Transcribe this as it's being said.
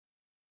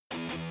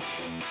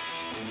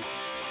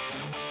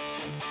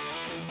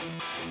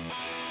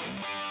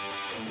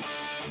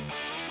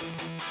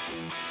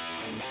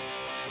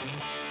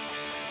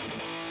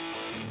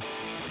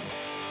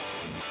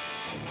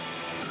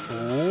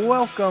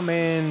Welcome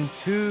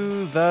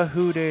into the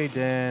Houday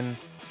Den.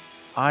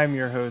 I'm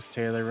your host,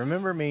 Taylor.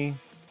 Remember me?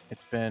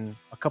 It's been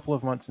a couple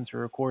of months since we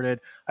recorded.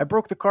 I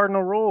broke the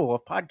cardinal rule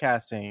of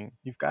podcasting.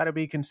 You've got to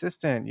be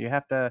consistent. You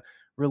have to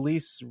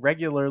release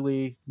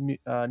regularly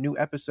new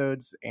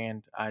episodes,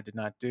 and I did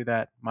not do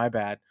that. My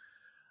bad.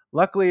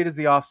 Luckily, it is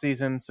the off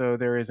season, so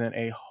there isn't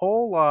a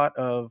whole lot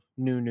of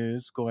new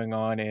news going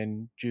on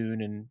in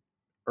June and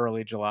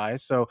early July.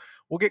 So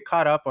we'll get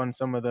caught up on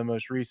some of the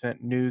most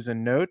recent news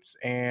and notes,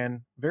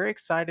 and very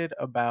excited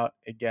about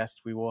a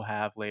guest we will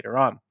have later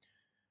on.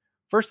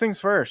 First things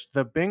first,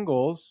 the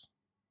Bengals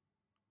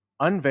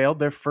unveiled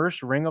their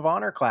first Ring of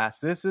Honor class.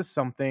 This is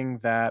something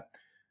that,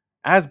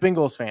 as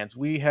Bengals fans,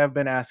 we have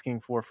been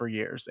asking for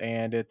years,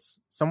 and it's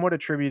somewhat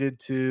attributed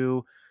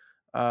to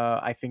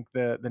I think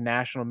the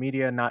national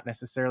media not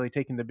necessarily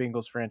taking the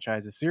Bengals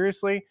franchise as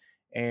seriously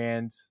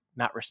and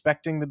not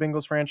respecting the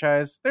Bengals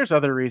franchise. There's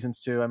other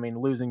reasons too. I mean,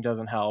 losing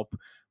doesn't help,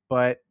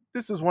 but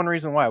this is one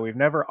reason why we've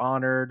never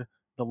honored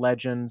the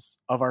legends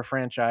of our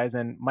franchise.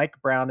 And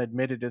Mike Brown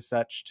admitted as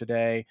such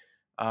today.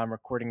 I'm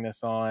recording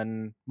this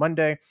on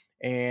Monday,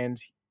 and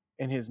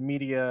in his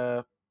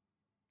media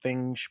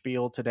thing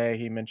spiel today,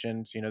 he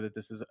mentioned, that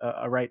this is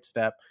a right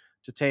step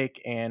to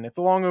take, and it's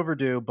a long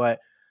overdue, but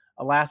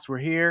alas, we're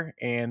here,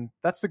 and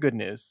that's the good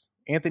news.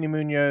 Anthony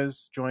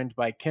Munoz, joined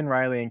by Ken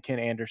Riley and Ken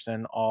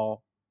Anderson,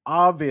 all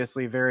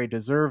obviously very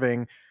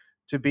deserving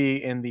to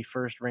be in the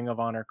first Ring of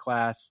Honor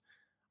class.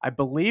 I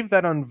believe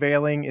that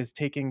unveiling is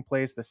taking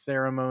place, the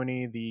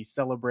ceremony, the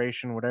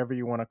celebration, whatever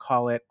you want to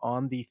call it,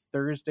 on the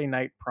Thursday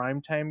night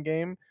primetime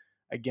game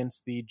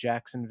against the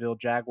Jacksonville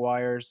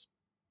Jaguars,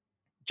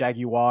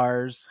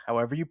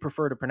 however you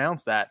prefer to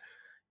pronounce that.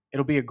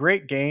 It'll be a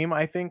great game,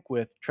 I think,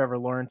 with Trevor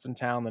Lawrence in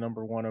town, the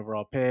number one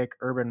overall pick,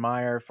 Urban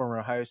Meyer, former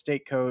Ohio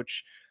State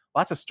coach.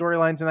 Lots of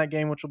storylines in that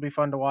game, which will be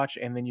fun to watch.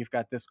 And then you've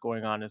got this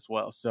going on as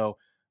well. So,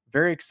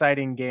 very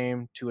exciting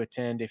game to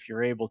attend if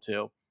you're able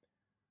to.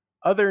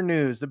 Other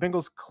news, the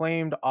Bengals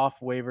claimed off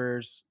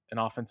waivers an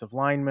offensive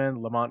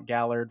lineman, Lamont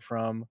Gallard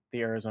from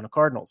the Arizona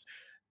Cardinals.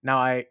 Now,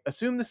 I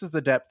assume this is the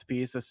depth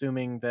piece,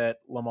 assuming that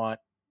Lamont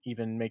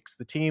even makes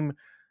the team,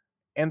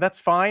 and that's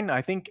fine.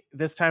 I think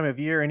this time of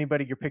year,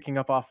 anybody you're picking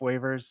up off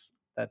waivers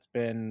that's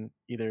been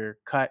either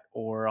cut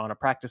or on a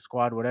practice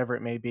squad, whatever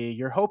it may be,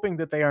 you're hoping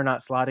that they are not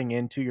slotting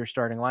into your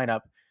starting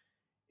lineup.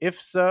 If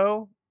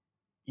so,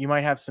 you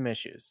might have some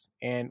issues.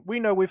 And we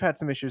know we've had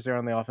some issues there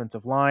on the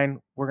offensive line.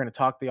 We're going to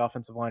talk the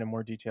offensive line in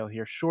more detail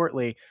here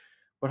shortly.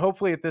 But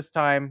hopefully at this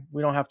time,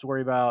 we don't have to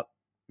worry about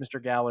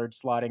Mr. Gallard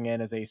slotting in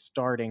as a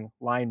starting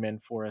lineman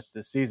for us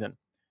this season.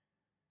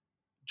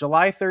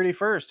 July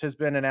 31st has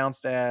been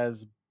announced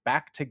as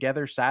Back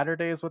Together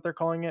Saturday is what they're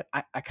calling it.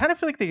 I kind of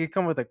feel like they could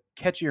come with a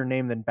catchier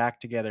name than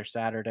Back Together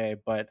Saturday,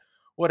 but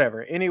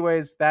whatever.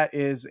 Anyways, that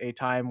is a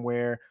time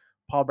where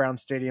Paul Brown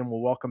Stadium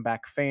will welcome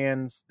back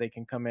fans. They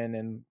can come in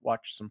and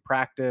watch some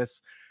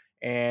practice.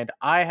 And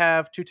I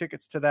have 2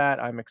 tickets to that.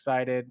 I'm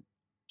excited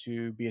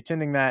to be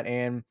attending that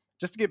and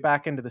just to get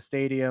back into the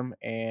stadium.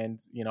 And,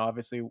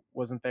 obviously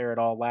wasn't there at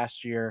all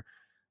last year.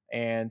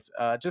 And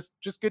just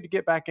good to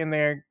get back in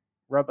there,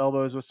 rub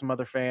elbows with some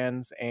other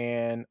fans,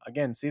 and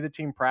again, see the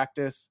team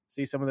practice,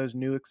 see some of those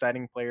new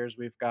exciting players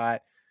we've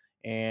got,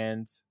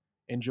 and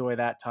enjoy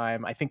that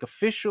time. I think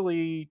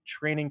officially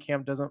training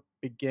camp doesn't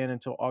begin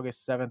until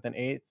August 7th and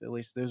 8th. At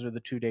least those are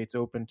the 2 dates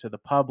open to the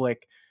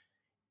public.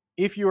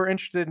 If you are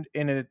interested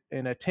in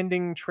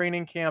attending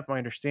training camp, my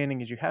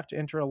understanding is you have to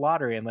enter a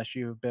lottery unless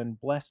you've been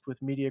blessed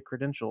with media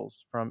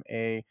credentials from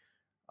a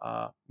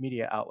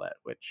media outlet,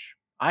 which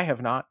I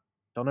have not.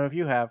 Don't know if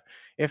you have.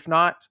 If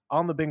not,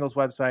 on the Bengals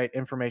website,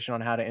 information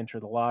on how to enter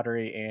the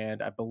lottery.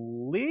 And I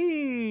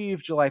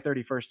believe July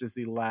 31st is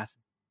the last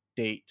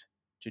date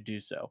to do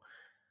so.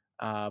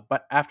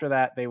 But after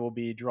that, they will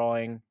be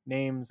drawing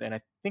names, and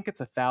I think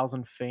it's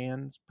 1,000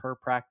 fans per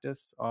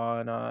practice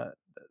on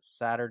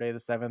Saturday the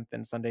 7th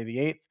and Sunday the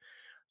 8th.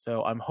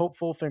 So I'm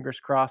hopeful, fingers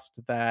crossed,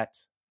 that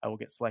I will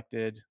get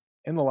selected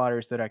in the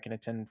lottery so that I can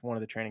attend one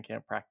of the training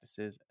camp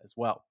practices as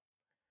well.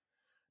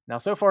 Now,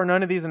 so far,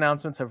 none of these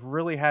announcements have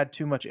really had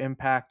too much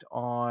impact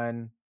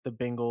on the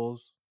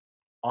Bengals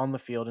on the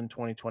field in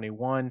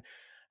 2021.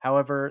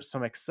 However,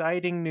 some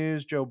exciting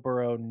news: Joe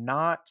Burrow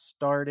not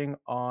starting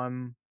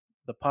on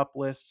the PUP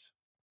list,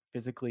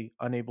 physically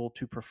unable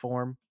to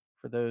perform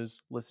for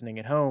those listening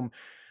at home.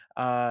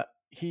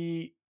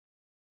 He,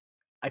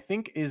 I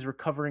think, is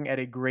recovering at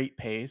a great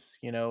pace.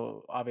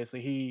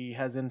 Obviously, he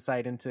has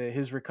insight into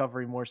his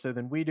recovery more so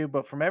than we do,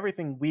 but from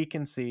everything we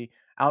can see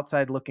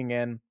outside looking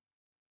in,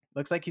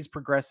 looks like he's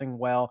progressing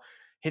well,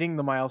 hitting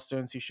the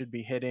milestones he should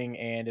be hitting,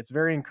 and it's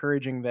very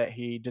encouraging that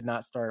he did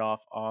not start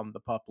off on the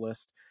PUP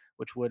list,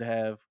 which would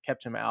have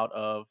kept him out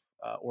of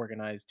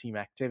organized team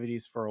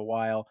activities for a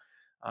while.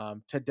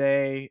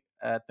 Today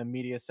at the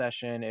media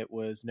session, it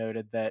was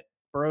noted that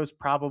Burrow's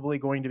probably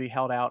going to be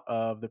held out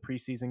of the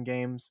preseason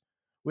games,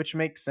 which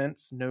makes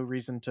sense. No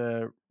reason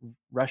to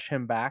rush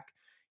him back,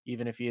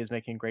 even if he is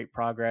making great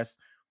progress.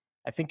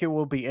 I think it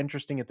will be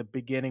interesting at the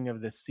beginning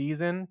of the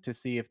season to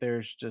see if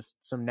there's just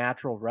some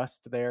natural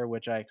rust there,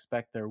 which I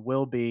expect there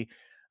will be.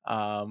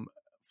 Um,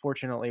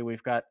 Fortunately,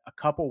 we've got a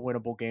couple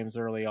winnable games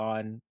early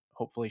on.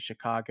 Hopefully,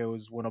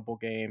 Chicago's winnable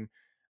game,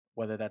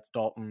 whether that's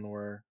Dalton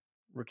or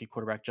rookie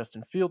quarterback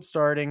Justin Fields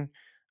starting.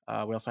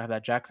 We also have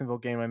that Jacksonville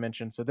game I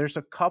mentioned. So there's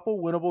a couple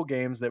winnable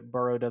games that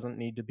Burrow doesn't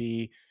need to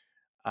be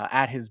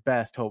at his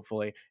best,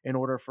 hopefully, in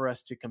order for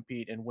us to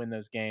compete and win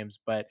those games.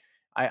 But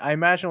I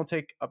imagine it'll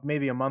take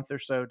maybe a month or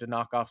so to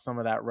knock off some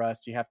of that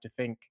rust. You have to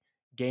think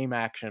game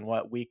action.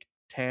 What, week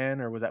 10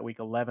 or was that week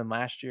 11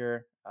 last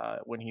year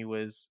when he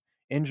was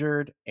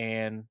injured?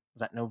 And was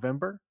that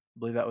November? I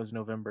believe that was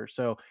November.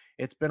 So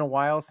it's been a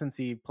while since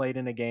he played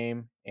in a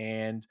game,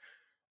 and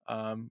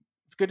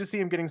it's good to see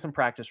him getting some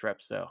practice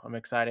reps, though. I'm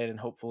excited, and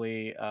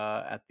hopefully,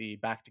 at the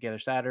Back Together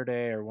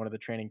Saturday or one of the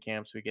training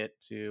camps,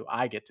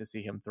 I get to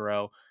see him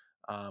throw.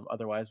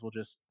 Otherwise, we'll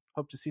just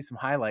hope to see some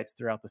highlights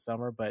throughout the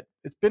summer. But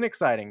it's been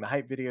exciting. The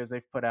hype videos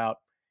they've put out,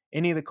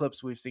 any of the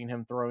clips we've seen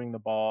him throwing the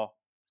ball,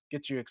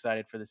 gets you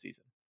excited for the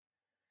season.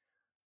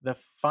 The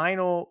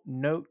final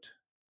note,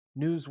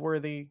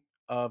 newsworthy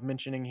of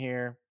mentioning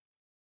here,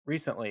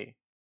 recently,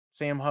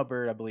 Sam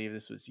Hubbard, I believe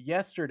this was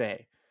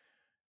yesterday,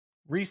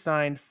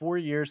 re-signed 4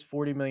 years,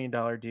 $40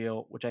 million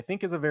deal, which I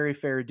think is a very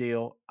fair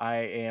deal. I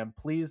am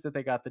pleased that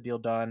they got the deal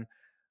done.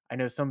 I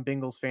know some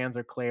Bengals fans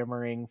are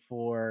clamoring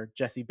for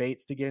Jesse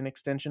Bates to get an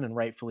extension, and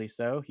rightfully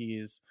so.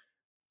 He's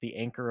the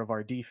anchor of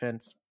our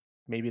defense,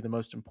 maybe the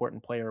most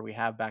important player we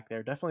have back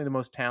there, definitely the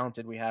most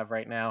talented we have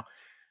right now.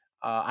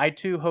 I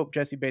too hope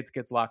Jesse Bates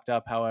gets locked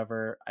up.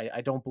 However,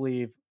 I don't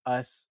believe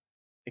us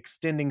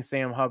extending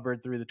Sam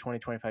Hubbard through the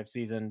 2025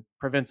 season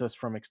prevents us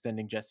from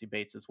extending Jesse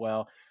Bates as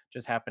well.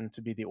 Just happened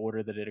to be the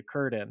order that it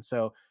occurred in.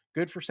 So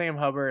good for Sam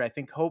Hubbard. I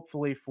think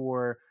hopefully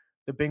for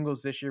the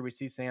Bengals this year, we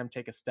see Sam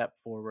take a step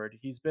forward.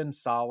 He's been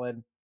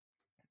solid,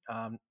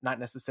 not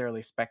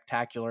necessarily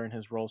spectacular in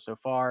his role so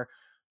far.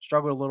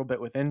 Struggled a little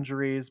bit with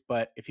injuries,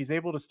 but if he's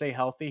able to stay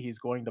healthy, he's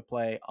going to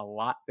play a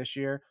lot this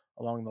year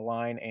along the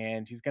line,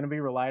 and he's going to be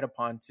relied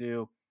upon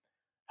to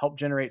help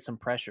generate some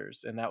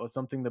pressures. And that was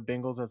something the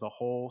Bengals as a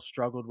whole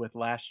struggled with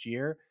last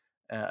year,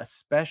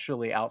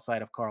 especially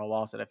outside of Carl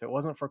Lawson. If it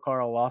wasn't for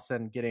Carl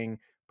Lawson getting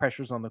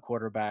pressures on the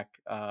quarterback,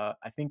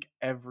 I think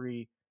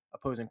every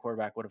opposing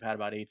quarterback would have had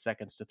about 8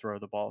 seconds to throw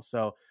the ball.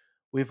 So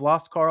we've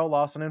lost Carl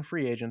Lawson in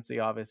free agency,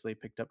 obviously,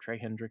 picked up Trey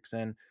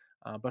Hendrickson,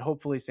 but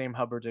hopefully Sam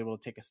Hubbard's able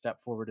to take a step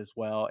forward as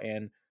well.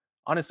 And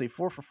honestly,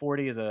 4 for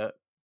 40 is a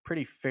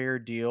pretty fair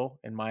deal,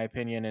 in my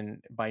opinion,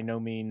 and by no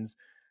means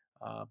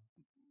uh,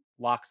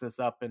 locks us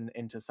up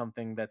into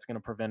something that's going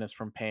to prevent us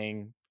from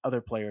paying other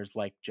players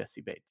like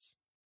Jesse Bates.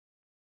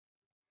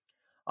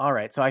 All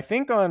right. So I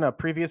think on a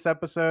previous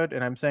episode,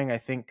 and I'm saying I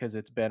think because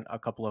it's been a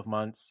couple of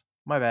months,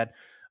 my bad.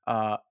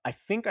 I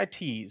think I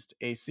teased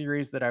a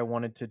series that I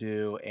wanted to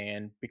do.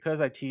 And because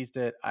I teased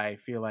it, I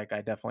feel like I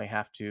definitely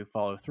have to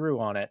follow through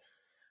on it.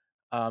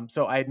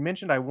 So I had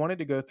mentioned I wanted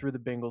to go through the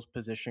Bengals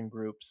position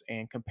groups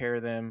and compare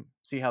them,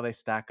 see how they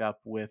stack up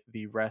with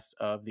the rest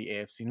of the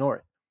AFC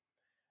North.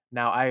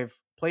 Now, I've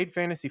played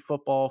fantasy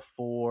football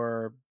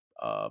for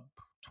uh,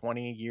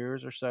 20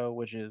 years or so,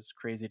 which is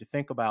crazy to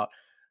think about.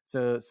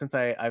 So, since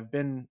I've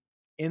been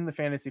in the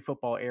fantasy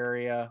football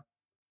area,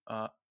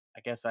 uh, I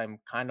guess I'm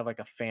kind of like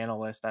a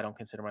fanalist. I don't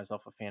consider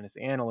myself a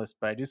fantasy analyst,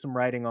 but I do some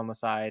writing on the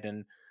side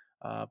and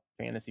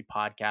fantasy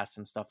podcasts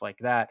and stuff like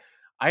that.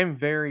 I am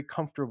very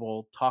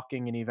comfortable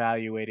talking and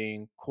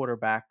evaluating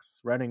quarterbacks,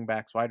 running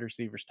backs, wide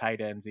receivers,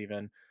 tight ends,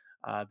 even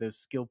those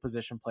skill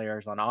position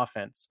players on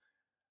offense.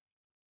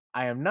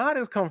 I am not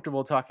as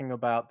comfortable talking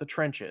about the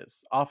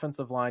trenches,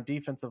 offensive line,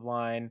 defensive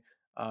line,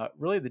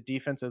 really the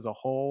defense as a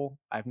whole.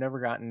 I've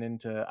never gotten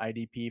into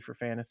IDP for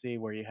fantasy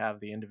where you have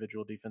the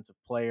individual defensive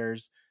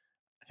players.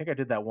 I think I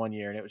did that one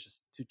year and it was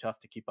just too tough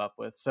to keep up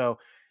with. So,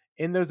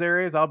 in those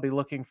areas, I'll be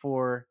looking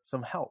for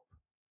some help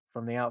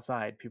from the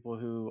outside, people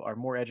who are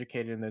more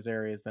educated in those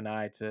areas than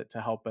I to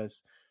help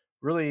us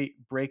really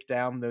break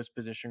down those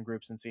position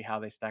groups and see how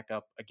they stack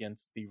up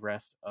against the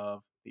rest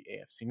of the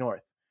AFC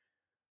North.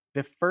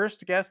 The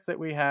first guest that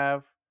we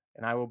have,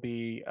 and I will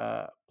be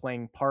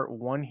playing part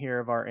one here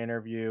of our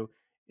interview,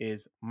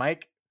 is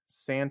Mike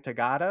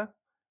Santagata,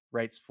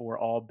 writes for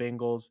All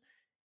Bengals.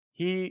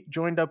 He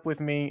joined up with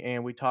me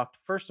and we talked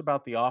first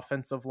about the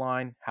offensive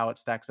line, how it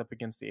stacks up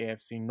against the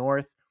AFC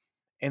North.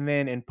 And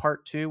then in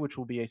part two, which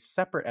will be a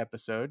separate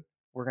episode,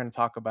 we're going to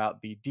talk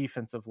about the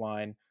defensive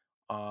line,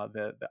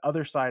 the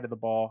other side of the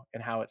ball,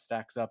 and how it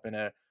stacks up in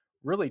a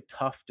really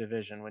tough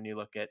division. When you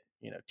look at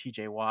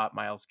T.J. Watt,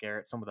 Myles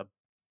Garrett, some of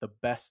the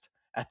best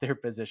at their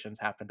positions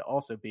happen to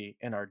also be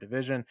in our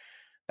division.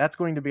 That's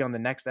going to be on the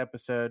next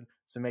episode,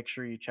 so make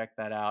sure you check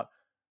that out.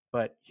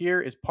 But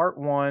here is part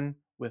one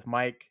with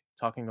Mike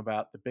talking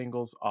about the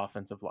Bengals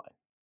offensive line.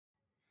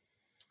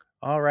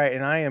 All right,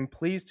 and I am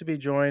pleased to be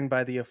joined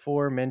by the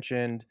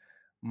aforementioned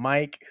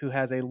Mike, who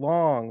has a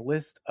long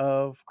list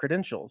of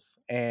credentials,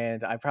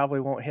 and I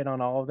probably won't hit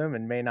on all of them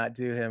and may not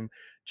do him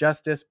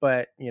justice,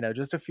 but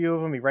just a few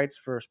of them. He writes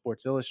for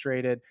Sports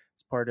Illustrated.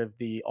 It's part of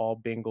the All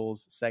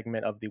Bengals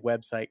segment of the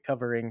website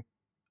covering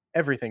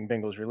everything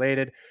Bengals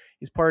related.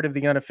 He's part of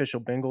the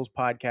Unofficial Bengals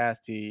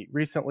podcast. He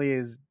recently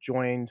has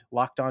joined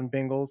Locked On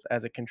Bengals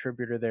as a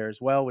contributor there as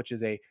well, which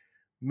is a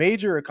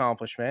major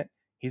accomplishment.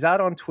 He's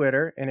out on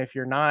Twitter, and if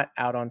you're not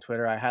out on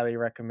Twitter, I highly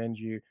recommend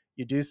you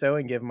do so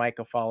and give Mike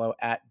a follow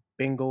at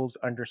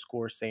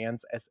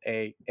Bengals_Sans,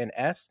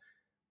 SANS,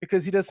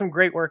 because he does some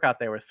great work out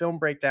there with film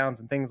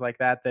breakdowns and things like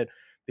that the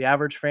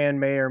average fan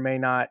may or may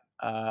not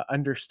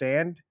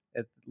understand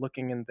at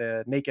looking in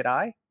the naked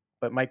eye.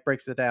 But Mike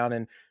breaks it down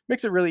and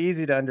makes it really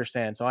easy to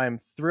understand. So I am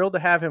thrilled to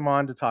have him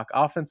on to talk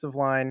offensive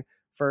line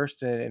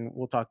first, and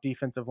we'll talk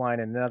defensive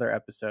line in another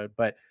episode.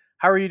 But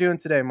how are you doing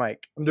today,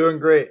 Mike? I'm doing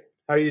great.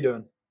 How are you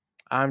doing?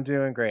 I'm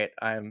doing great.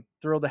 I'm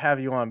thrilled to have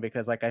you on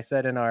because, like I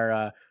said in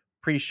our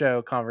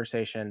pre-show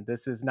conversation,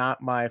 this is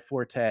not my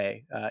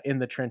forte in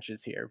the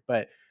trenches here,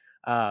 but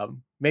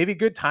maybe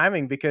good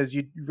timing because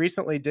you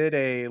recently did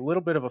a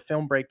little bit of a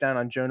film breakdown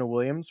on Jonah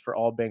Williams for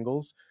All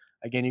Bengals.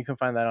 Again, you can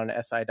find that on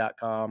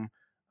si.com.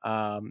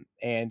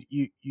 And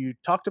you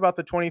talked about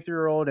the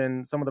 23-year-old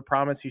and some of the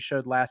promise he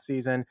showed last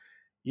season.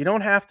 You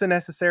don't have to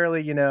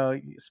necessarily,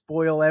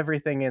 spoil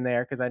everything in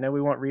there because I know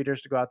we want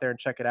readers to go out there and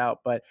check it out.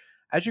 But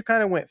as you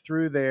kind of went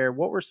through there,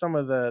 what were some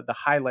of the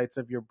highlights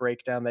of your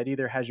breakdown that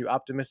either has you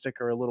optimistic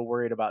or a little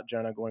worried about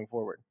Jonah going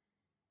forward?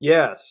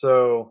 Yeah,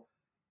 so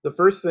the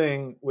first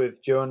thing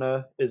with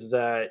Jonah is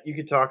that you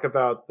could talk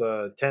about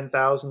the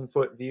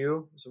 10,000-foot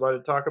view, is what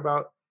I'd talk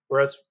about,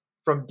 where it's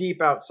from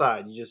deep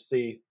outside. You just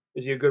see,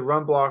 is he a good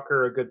run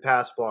blocker or a good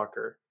pass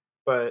blocker?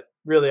 But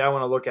really, I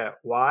want to look at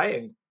why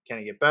and can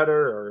he get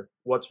better or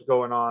what's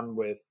going on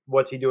with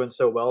what's he doing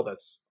so well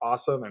that's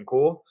awesome and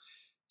cool.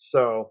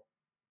 So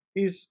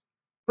he's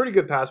pretty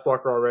good pass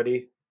blocker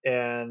already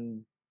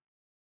and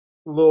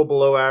a little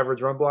below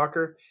average run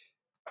blocker.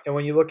 And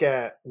when you look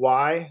at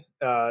why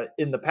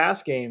in the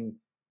pass game,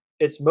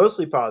 it's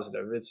mostly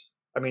positive.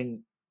 I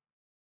mean,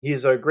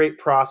 he's a great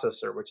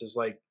processor, which is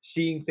like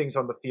seeing things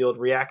on the field,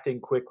 reacting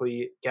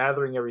quickly,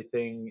 gathering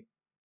everything,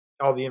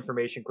 all the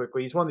information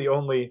quickly. He's one of the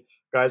only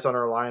guys on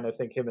our line, I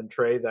think him and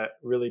Trey, that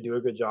really do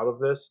a good job of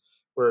this,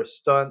 where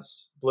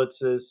stunts,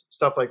 blitzes,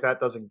 stuff like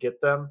that doesn't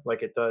get them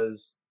like it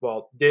does,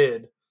 well,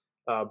 did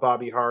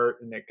Bobby Hart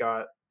and it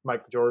got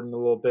Mike Jordan a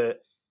little bit.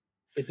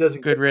 It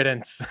doesn't Good get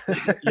riddance.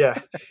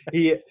 yeah,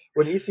 he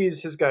when he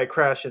sees his guy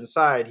crash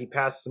inside, he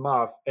passes him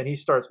off and he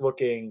starts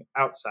looking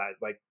outside.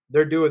 Like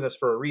they're doing this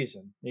for a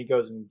reason. And he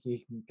goes and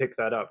he can pick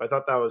that up. I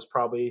thought that was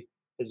probably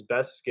his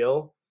best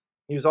skill.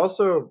 He was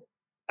also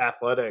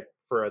athletic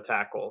for a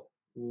tackle,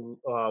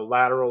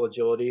 lateral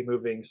agility,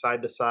 moving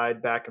side to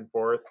side, back and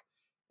forth,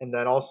 and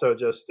then also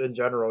just in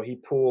general, he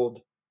pulled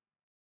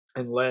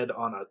and led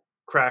on a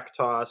crack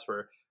toss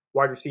where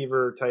wide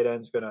receiver, tight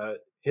end's going to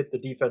hit the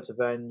defensive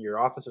end. Your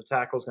offensive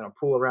tackle is going to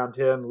pull around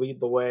him, lead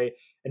the way,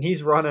 and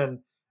he's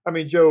running. I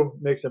mean, Joe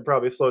Mixon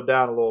probably slowed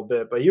down a little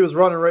bit, but he was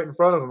running right in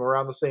front of him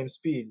around the same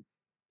speed,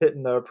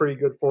 hitting a pretty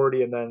good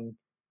 40 and then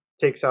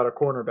takes out a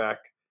cornerback.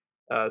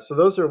 So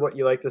those are what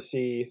you like to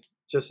see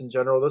just in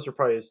general. Those are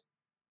probably his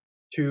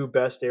two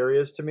best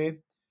areas to me.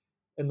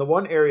 And the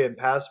one area in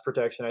pass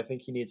protection I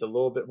think he needs a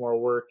little bit more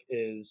work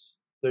is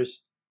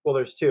there's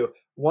two.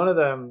 One of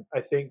them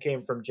I think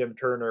came from Jim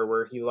Turner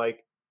where he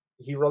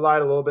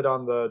relied a little bit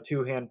on the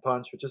two hand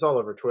punch, which is all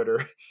over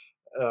Twitter,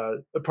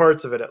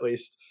 parts of it at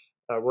least,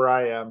 where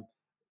I am.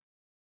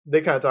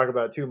 They kind of talk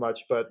about it too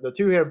much, but the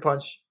two hand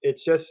punch,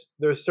 it's just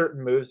there's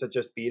certain moves that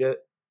just beat it.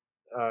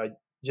 Uh,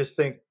 just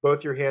think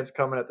both your hands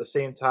coming at the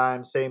same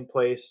time, same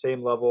place,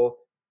 same level.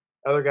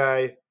 Other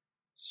guy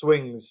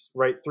swings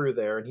right through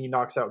there and he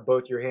knocks out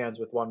both your hands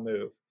with one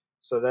move.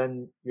 So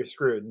then you're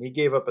screwed. And he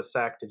gave up a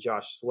sack to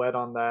Josh Sweat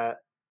on that,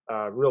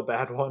 real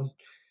bad one.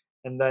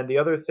 And then the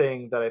other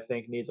thing that I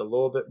think needs a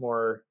little bit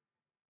more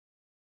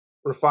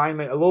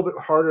refinement, a little bit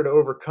harder to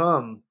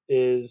overcome,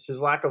 is his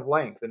lack of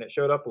length. And it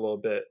showed up a little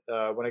bit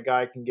when a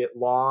guy can get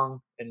long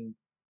and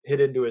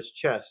hit into his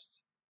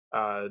chest.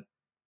 Uh,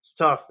 it's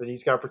tough, and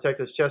he's got to protect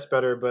his chest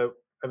better. But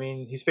I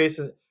mean, he's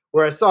facing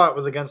where I saw it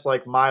was against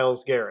like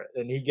Miles Garrett,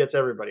 and he gets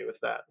everybody with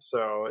that.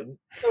 So it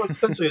was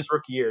essentially his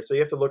rookie year. So you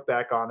have to look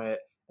back on it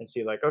and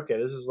see like, okay,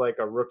 this is like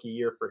a rookie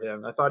year for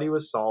him. I thought he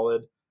was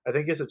solid. I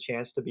think he has a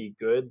chance to be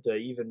good, to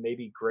even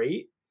maybe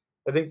great.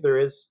 I think there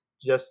is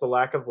just the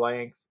lack of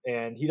length,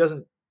 and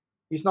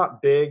he's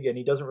not big, and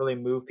he doesn't really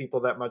move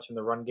people that much in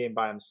the run game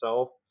by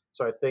himself.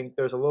 So I think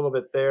there's a little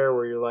bit there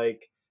where you're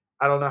like,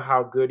 I don't know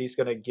how good he's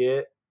going to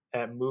get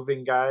at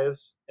moving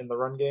guys in the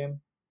run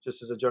game,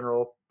 just as a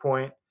general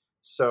point.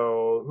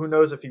 So who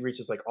knows if he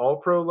reaches like all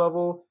pro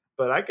level,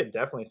 but I could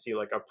definitely see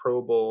like a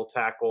Pro Bowl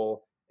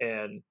tackle.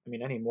 And I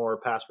mean, any more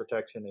pass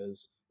protection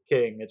is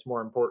king. It's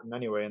more important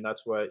anyway, and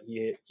that's what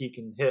he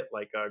can hit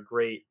like a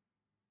great.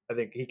 I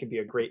think he can be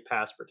a great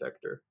pass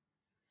protector.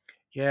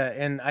 Yeah,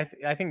 and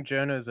I think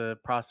Jonah is a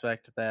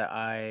prospect that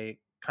I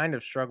kind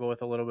of struggle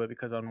with a little bit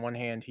because on one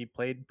hand he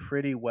played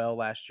pretty well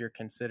last year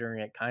considering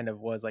it kind of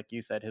was, like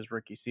you said, his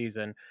rookie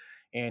season,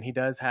 and he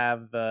does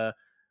have the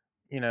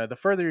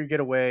further you get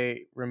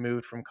away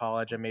removed from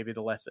college and maybe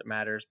the less it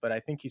matters. But I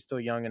think he's still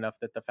young enough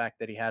that the fact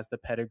that he has the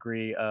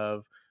pedigree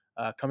of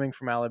coming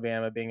from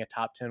Alabama, being a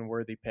top 10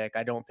 worthy pick,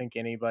 I don't think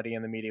anybody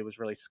in the media was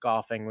really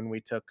scoffing when we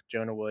took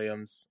Jonah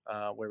Williams,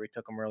 where we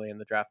took him early in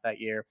the draft that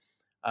year.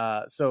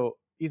 So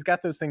he's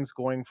got those things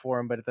going for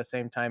him, but at the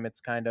same time, it's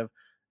kind of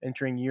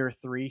entering year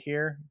 3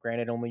 here.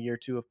 Granted, only year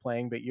 2 of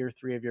playing, but year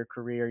 3 of your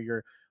career,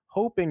 you're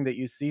hoping that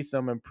you see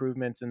some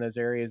improvements in those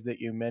areas that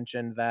you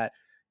mentioned, that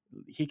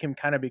he can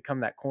kind of become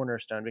that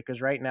cornerstone,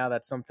 because right now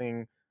that's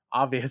something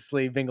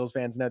obviously Bengals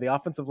fans know. The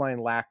offensive line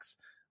lacks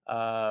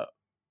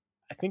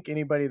I think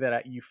anybody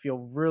that you feel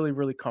really,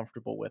 really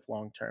comfortable with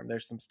long term.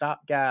 There's some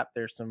stopgap,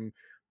 there's some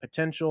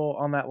potential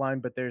on that line,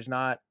 but there's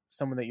not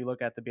someone that you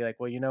look at to be like,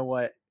 well, you know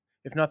what?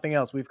 If nothing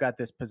else, we've got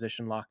this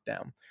position locked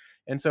down.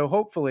 And so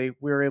hopefully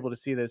we were able to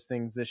see those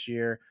things this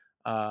year.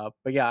 But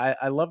yeah,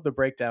 I love the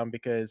breakdown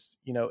because,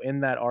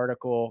 in that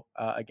article,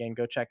 again,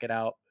 go check it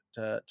out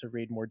to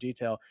read more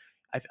detail.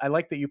 I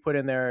like that you put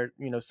in there,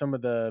 some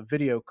of the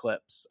video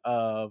clips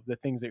of the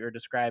things that you're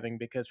describing,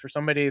 because for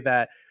somebody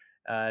that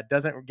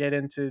doesn't get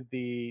into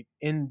the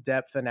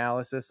in-depth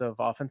analysis of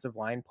offensive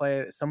line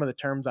play, some of the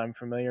terms I'm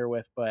familiar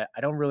with, but I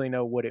don't really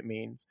know what it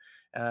means.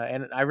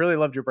 And I really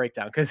loved your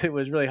breakdown because it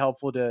was really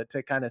helpful to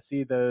kind of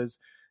see those.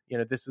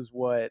 This is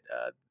what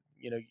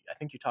I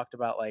think you talked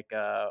about, like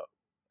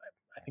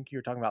I think you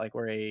were talking about like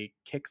where he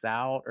kicks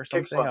out or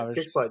something.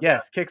 Kick slide, yeah.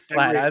 Yes, kick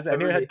slide. I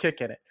knew it had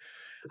kick in it.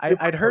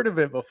 Super I'd heard important. of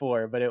it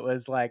before, but it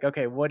was like,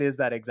 okay, what is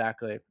that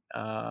exactly?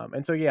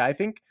 And so yeah, I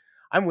think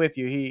I'm with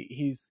you.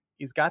 He's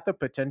got the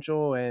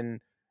potential,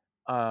 and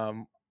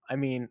um, I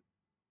mean,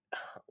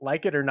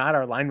 like it or not,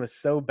 our line was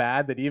so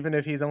bad that even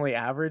if he's only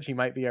average, he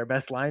might be our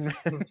best lineman.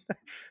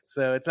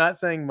 So it's not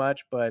saying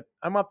much, but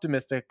I'm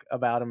optimistic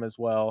about him as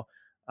well.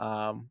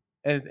 And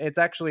it's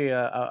actually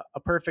a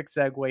perfect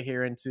segue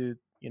here into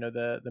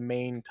the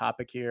main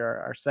topic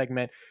here. Our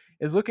segment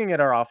is looking at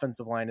our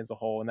offensive line as a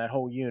whole and that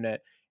whole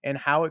unit and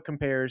how it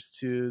compares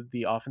to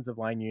the offensive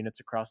line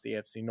units across the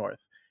AFC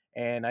North.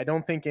 And I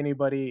don't think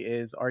anybody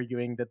is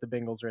arguing that the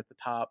Bengals are at the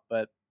top,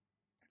 but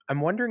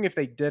I'm wondering if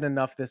they did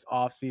enough this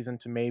offseason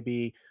to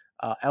maybe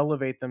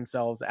elevate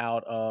themselves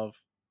out of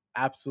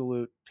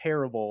absolute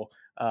terrible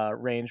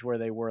range where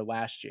they were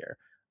last year.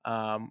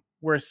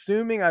 We're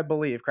assuming, I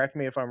believe, correct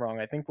me if I'm wrong,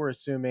 I think we're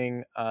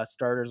assuming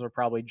starters are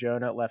probably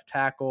Jonah at left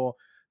tackle,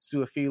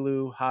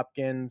 Suafilu,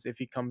 Hopkins, if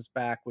he comes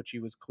back, which he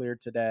was cleared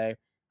today.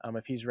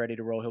 If he's ready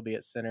to roll, he'll be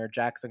at center,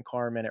 Jackson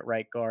Carman at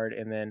right guard,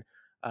 and then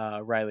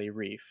Riley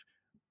Reef.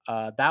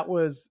 That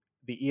was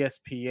the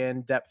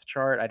ESPN depth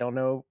chart. I don't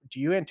know. Do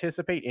you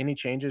anticipate any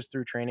changes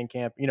through training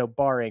camp?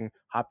 Barring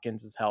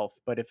Hopkins' health,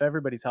 but if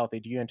everybody's healthy,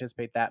 do you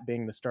anticipate that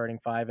being the starting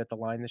 5 at the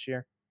line this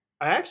year?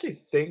 I actually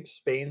think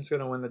Spain's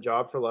going to win the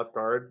job for left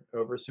guard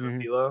over Mm-hmm.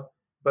 Suafilo,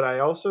 but I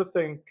also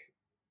think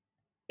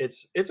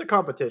it's a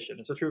competition.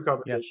 It's a true Yep.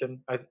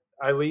 competition.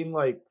 I lean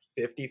like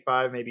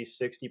 55, maybe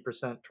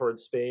 60%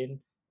 towards Spain,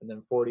 and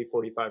then 40,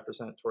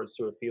 45% towards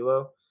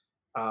Suafilo.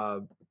 Uh,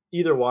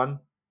 Either one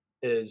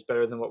is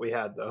better than what we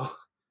had, though.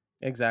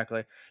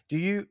 Exactly. Do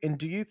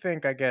you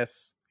think, I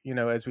guess,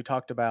 as we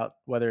talked about,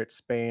 whether it's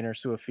Spain or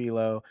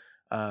Suafilo,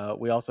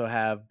 we also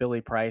have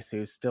Billy Price,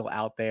 who's still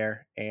out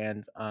there.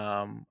 And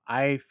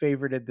I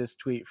favorited this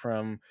tweet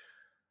from,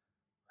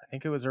 I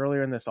think it was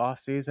earlier in this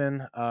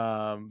offseason.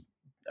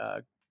 Uh,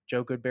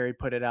 Joe Goodberry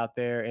put it out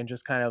there and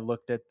just kind of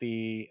looked at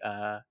the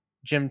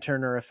Jim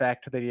Turner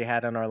effect that he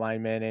had on our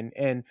linemen.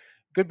 And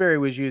Goodberry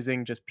was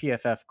using just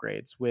PFF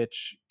grades,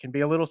 which can be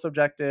a little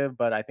subjective,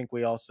 but I think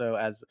we also,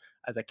 as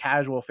a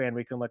casual fan,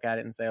 we can look at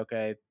it and say,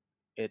 okay,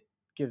 it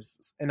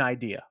gives an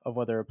idea of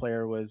whether a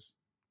player was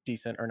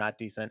decent or not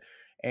decent.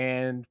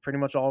 And pretty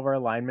much all of our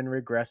linemen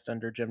regressed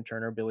under Jim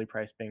Turner, Billy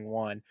Price being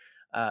one.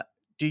 Uh,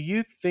 do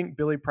you think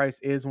Billy Price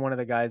is one of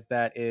the guys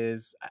that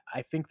is?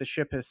 I think the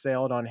ship has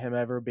sailed on him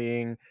ever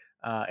being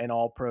an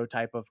all pro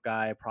type of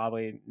guy,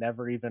 probably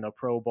never even a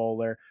pro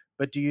bowler.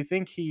 But do you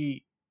think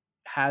he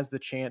has the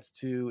chance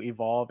to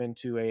evolve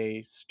into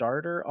a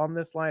starter on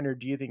this line, or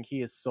do you think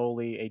he is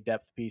solely a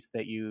depth piece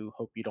that you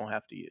hope you don't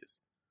have to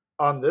use?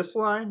 On this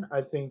line,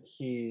 I think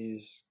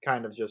he's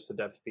kind of just a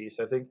depth piece.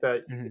 I think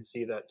that you Hmm. could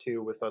see that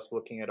too with us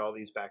looking at all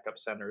these backup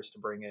centers to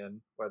bring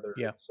in, whether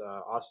Yeah, it's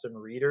Austin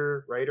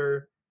Reiter,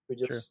 who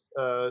true. just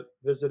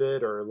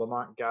visited, or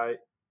Lamont Guy.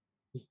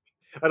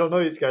 I don't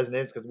know these guys'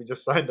 names because we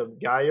just signed him.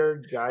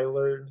 Geilard.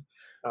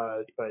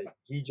 But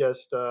he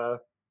just,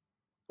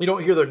 you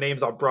don't hear their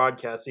names on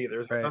broadcast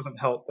either, so it Right. doesn't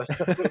help. But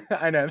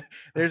I know.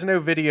 There's no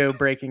video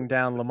breaking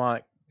down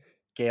Lamont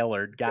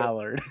Gaillard. yeah,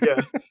 Gallard.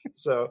 yeah.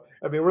 So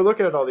I mean, we're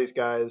looking at all these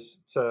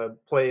guys to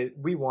play.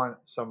 We want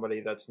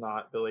somebody that's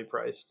not Billy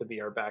Price to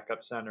be our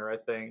backup center. I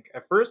think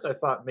at first I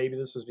thought maybe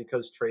this was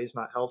because Trey's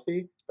not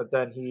healthy, but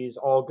then he's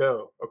all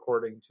go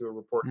according to a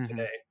report Hmm.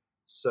 today.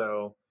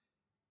 So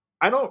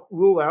I don't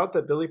rule out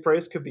that Billy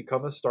Price could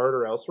become a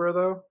starter elsewhere,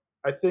 though.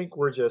 I think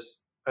we're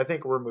just I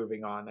think we're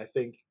moving on. I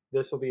think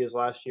this will be his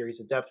last year.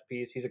 He's a depth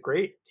piece. He's a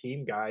great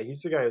team guy.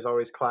 He's the guy who's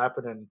always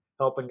clapping and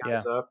helping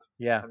guys Yeah. up.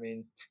 Yeah. I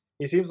mean,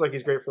 he seems like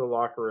he's great for the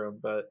locker room,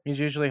 but He's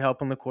usually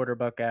helping the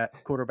quarterback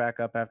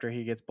up after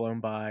he gets blown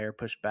by or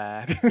pushed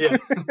back. yeah,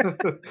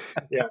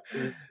 yeah.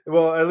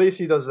 Well, at least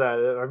he does that.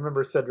 I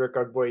remember Cedric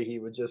Ogbuehi, he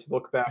would just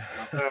look back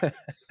and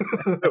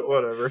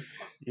whatever.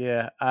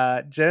 Yeah.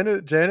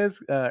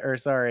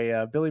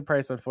 Billy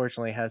Price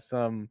unfortunately has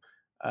some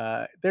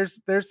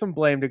there's some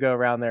blame to go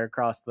around there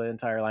across the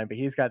entire line, but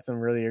he's got some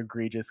really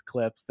egregious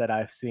clips that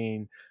I've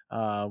seen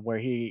where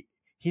he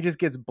just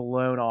gets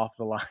blown off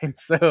the line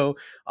so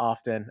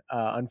often,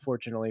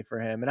 unfortunately for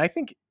him. And I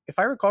think if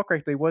I recall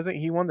correctly, wasn't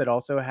he one that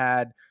also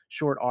had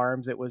short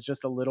arms? It was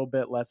just a little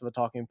bit less of a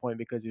talking point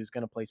because he was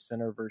going to play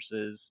center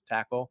versus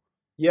tackle.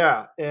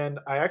 Yeah, and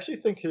I actually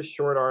think his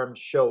short arms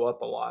show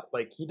up a lot.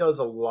 Like he does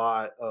a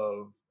lot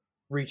of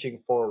reaching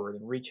forward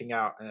and reaching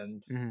out,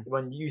 and Hmm.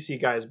 when you see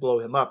guys blow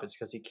him up, it's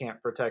because he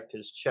can't protect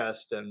his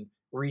chest and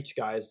reach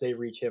guys. They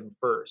reach him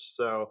first,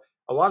 so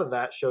a lot of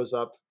that shows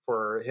up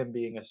for him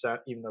being a set,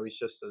 even though he's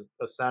just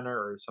a center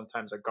or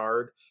sometimes a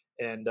guard.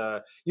 And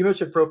you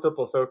mentioned Pro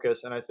Football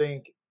Focus, and I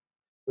think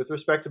with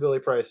respect to Billy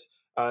Price,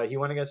 he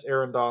went against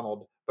Aaron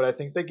Donald, but I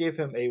think they gave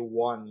him a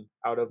 1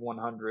 out of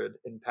 100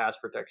 in pass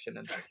protection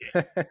in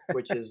that game,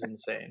 which is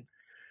insane.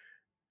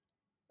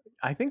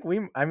 I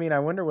mean, I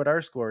wonder what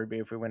our score would be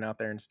if we went out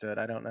there and stood.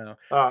 I don't know.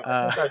 Uh, I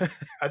Uh, think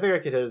I, I think I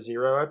could hit a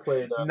 0. I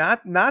played.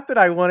 not that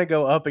I want to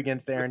go up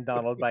against Aaron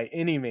Donald by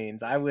any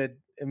means. I would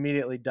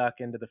immediately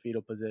duck into the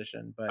fetal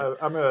position, but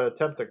I'm gonna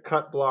attempt to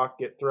cut block,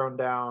 get thrown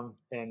down,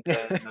 and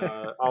then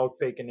I'll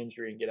fake an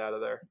injury and get out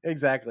of there.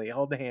 exactly,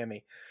 hold the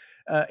hammy.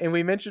 And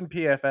we mentioned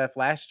PFF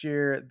last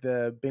year.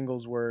 The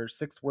Bengals were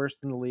sixth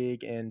worst in the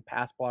league in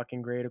pass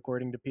blocking grade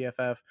according to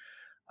PFF.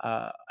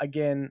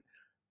 Again,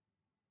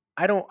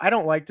 I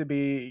don't like to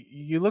be.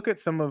 You look at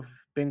some of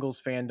Bengals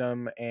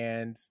fandom,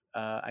 and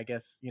I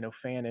guess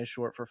fan is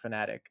short for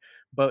fanatic,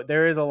 but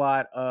there is a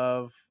lot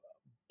of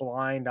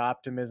blind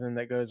optimism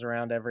that goes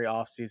around every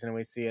offseason, and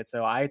we see it.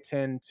 So I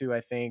tend to, I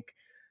think,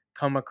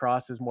 come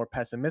across as more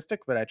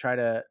pessimistic, but I try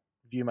to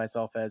view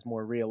myself as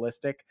more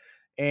realistic.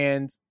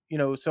 And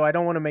so I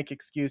don't want to make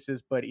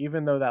excuses, but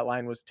even though that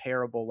line was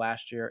terrible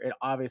last year, it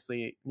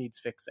obviously needs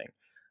fixing,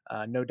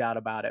 no doubt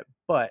about it.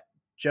 But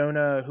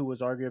Jonah, who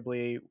was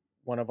arguably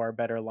one of our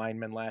better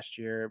linemen last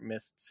year,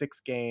 missed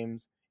 6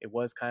 games. It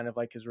was kind of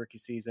like his rookie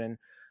season.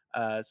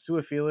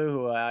 Suafilu,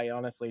 who I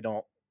honestly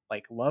don't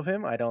love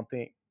him. I don't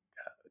think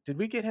did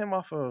we get him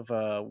off of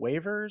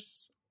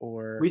waivers We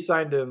or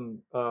signed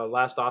him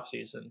last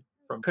offseason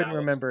from couldn't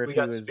Dallas. remember if We he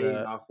got was Spain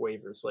off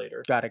waivers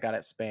later. got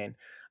it Spain.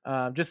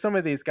 Just some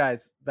of these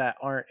guys that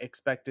aren't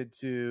expected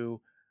to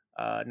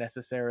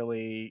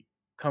necessarily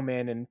come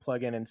in and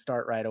plug in and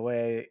start right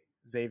away.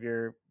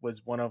 Xavier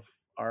was one of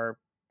our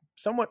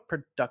somewhat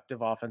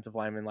productive offensive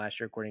linemen last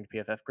year, according to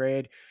PFF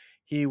grade.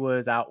 He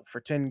was out for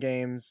 10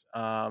 games.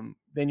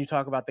 Then you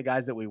talk about the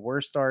guys that we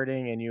were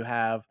starting, and you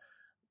have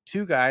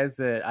two guys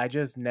that I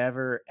just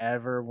never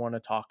ever want to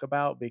talk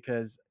about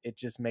because it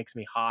just makes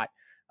me hot.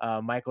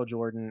 Michael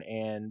Jordan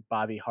and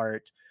Bobby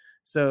Hart.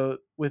 So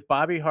with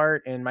Bobby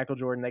Hart and Michael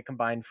Jordan, they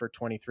combined for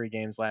 23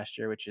 games last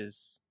year, which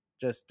is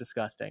just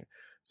disgusting.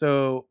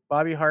 So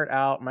Bobby Hart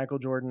out, Michael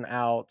Jordan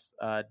out,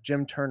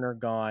 Jim Turner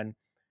gone.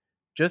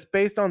 Just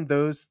based on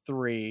those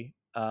three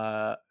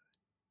that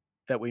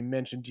we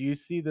mentioned, do you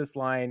see this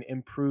line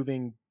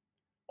improving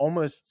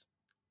almost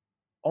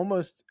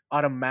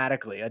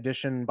automatically,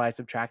 addition by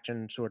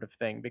subtraction sort of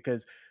thing,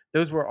 because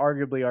those were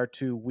arguably our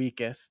two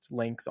weakest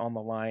links on the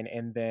line.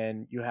 And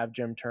then you have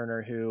Jim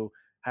Turner, who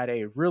had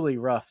a really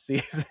rough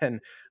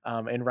season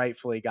and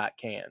rightfully got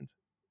canned.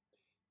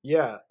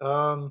 Yeah.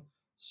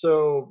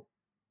 So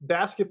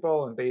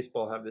basketball and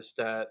baseball have this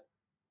stat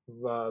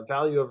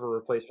value over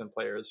replacement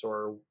players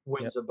or Yep.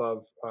 wins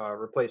above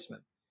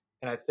replacement.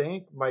 And I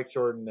think Mike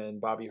Jordan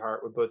and Bobby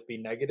Hart would both be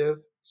negative.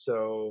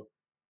 So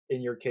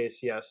in your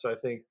case, yes, I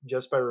think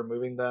just by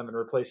removing them and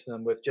replacing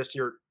them with just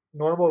your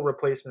normal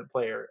replacement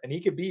player, and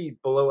he could be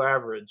below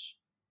average,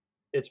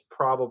 it's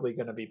probably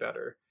going to be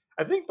better.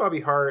 I think Bobby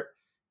Hart,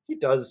 he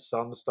does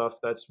some stuff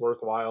that's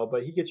worthwhile,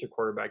 but he gets your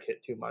quarterback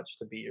hit too much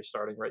to be your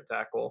starting right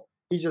tackle.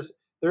 He's just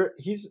there.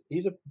 He's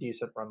a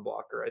decent run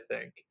blocker, I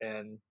think,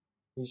 and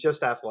he's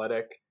just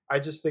athletic. I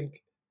just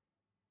think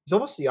he's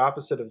almost the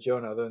opposite of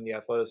Jonah, other than the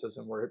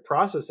athleticism, where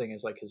processing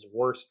is like his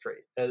worst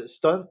trait. As a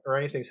stunt or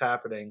anything's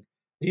happening,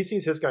 he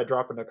sees his guy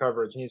drop into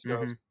coverage and he just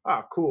goes, Hmm.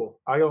 "Ah,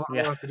 cool. I don't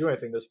Yeah. have to do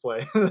anything this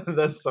play."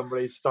 Then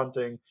somebody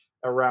stunting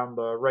around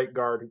the right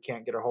guard who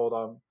can't get a hold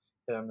on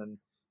him and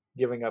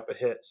giving up a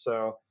hit.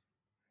 So,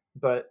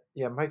 but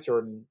yeah, Mike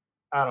Jordan,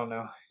 I don't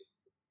know.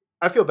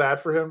 I feel bad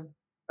for him.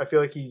 I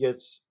feel like he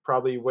gets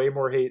probably way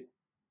more hate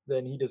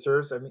than he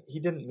deserves. I mean, he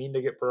didn't mean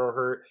to get Burrow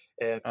hurt,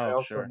 and I Oh,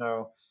 also sure.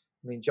 know.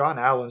 I mean, John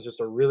Allen's just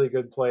a really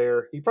good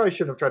player. He probably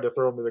shouldn't have tried to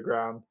throw him to the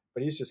ground,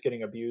 but he's just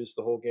getting abused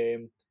the whole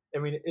game. I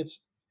mean, is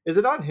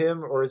it on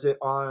him or is it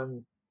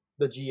on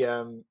the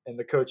GM and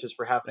the coaches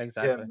for having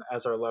Exactly. him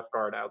as our left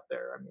guard out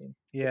there. I mean,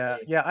 to Yeah,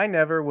 me, yeah, I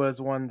never was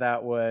one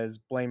that was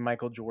blame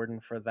Michael Jordan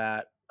for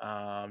that.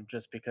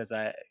 Just because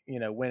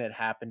when it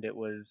happened, it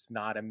was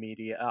not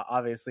immediate.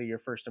 Obviously, your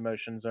first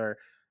emotions are,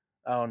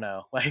 oh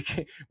no,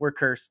 like we're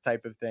cursed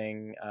type of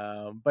thing.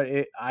 But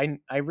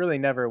I really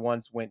never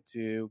once went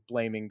to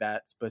blaming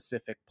that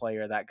specific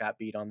player that got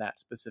beat on that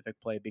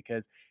specific play,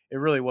 because it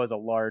really was a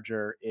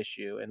larger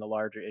issue, and the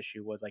larger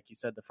issue was, like you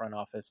said, the front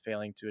office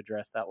failing to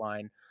address that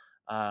line.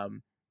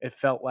 It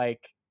felt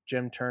like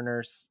Jim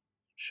Turner's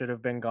should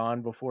have been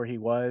gone before he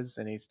was,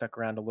 and he stuck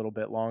around a little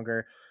bit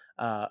longer.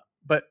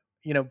 But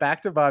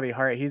back to Bobby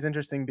Hart, he's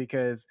interesting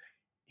because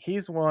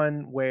he's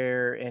one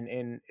where,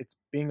 and it's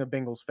being a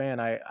Bengals fan,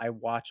 I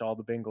watch all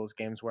the Bengals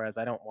games, whereas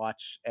I don't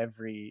watch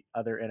every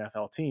other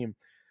NFL team.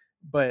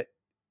 But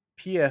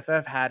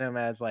PFF had him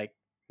as like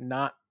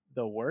not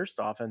the worst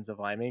offensive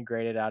lineman,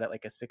 graded out at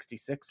like a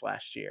 66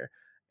 last year.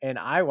 And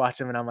I watch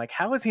him and I'm like,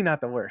 how is he not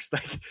the worst?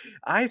 Like,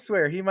 I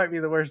swear he might be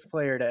the worst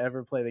player to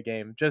ever play the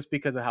game, just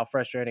because of how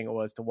frustrating it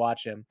was to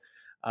watch him.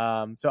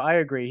 So I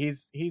agree.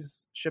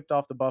 He's shipped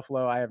off to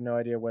Buffalo. I have no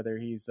idea whether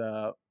he's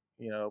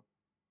you know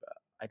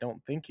I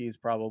don't think he's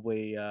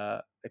probably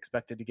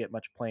expected to get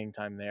much playing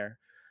time there.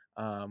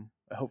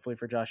 Hopefully,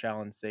 for Josh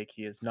Allen's sake,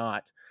 he is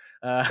not.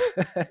 Uh,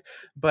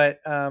 but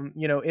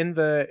in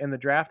the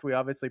draft, we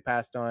obviously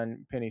passed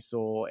on Penny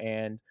Sewell,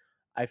 and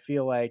I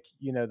feel like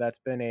that's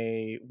been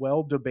a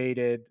well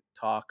debated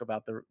talk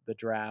about the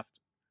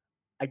draft.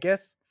 I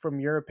guess, from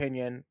your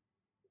opinion,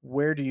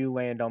 where do you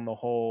land on the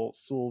whole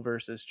Sewell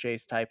versus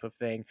Chase type of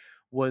thing?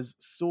 Was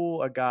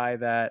Sewell a guy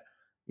that,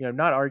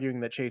 not arguing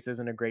that Chase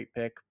isn't a great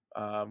pick?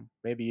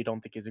 Maybe you don't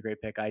think he's a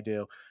great pick. I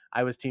do.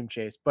 I was team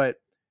Chase, but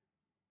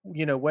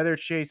whether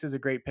Chase is a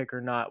great pick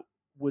or not,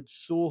 would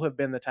Sewell have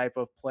been the type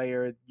of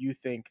player you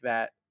think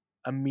that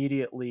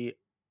immediately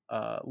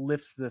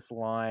lifts this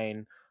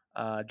line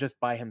just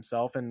by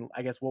himself? And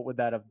I guess, what would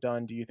that have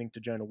done, do you think, to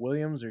Jonah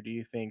Williams, or do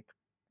you think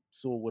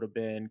Sewell would have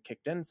been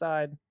kicked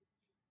inside?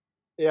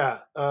 yeah,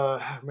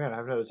 man, I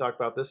haven't had to talk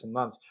about this in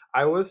months.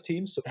 I was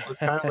Team Soul. It's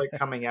kind of like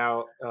coming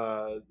out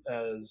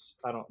as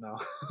I don't know,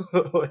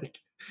 like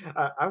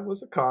I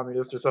was a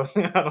communist or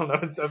something. I don't know.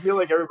 I feel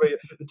like everybody,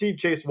 the Team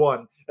Chase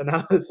won, and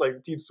now it's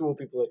like Team Sewell.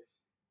 People like,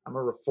 I'm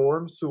a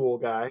reformed Sewell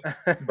guy,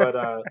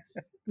 but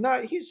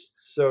no, he's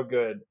so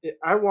good.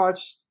 I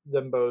watched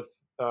them both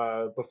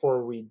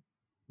before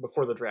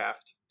the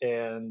draft,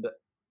 and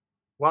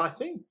while I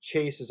think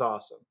Chase is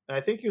awesome, and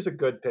I think he was a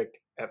good pick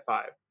at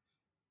 5,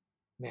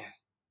 man,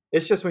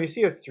 it's just when you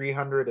see a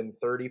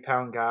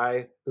 330-pound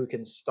guy who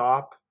can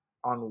stop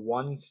on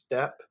one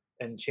step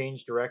and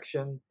change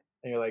direction,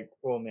 and you're like,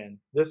 oh man,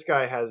 this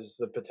guy has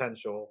the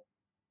potential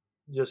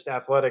just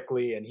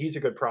athletically, and he's a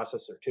good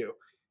processor too.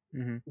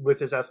 Hmm. With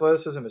his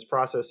athleticism, his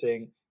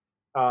processing,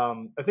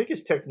 I think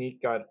his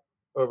technique got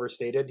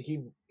overstated.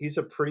 He's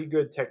a pretty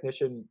good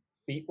technician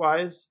feet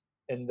wise,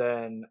 and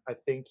then I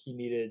think he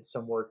needed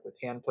some work with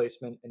hand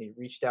placement, and he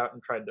reached out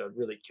and tried to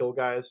really kill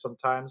guys.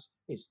 Sometimes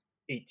he's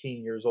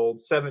 18 years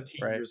old,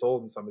 17 Right. years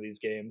old in some of these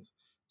games,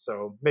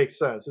 so makes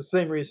sense. It's the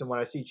same reason when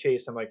I see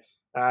Chase, I'm like,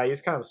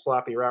 he's kind of a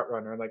sloppy route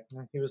runner. I'm like,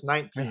 he was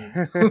 19.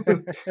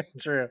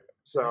 True.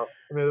 So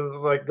I mean, it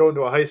was like going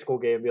to a high school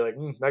game and be like,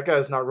 that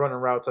guy's not running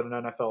routes at an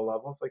NFL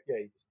level. It's like, yeah,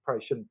 he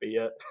probably shouldn't be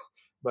yet.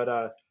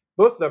 But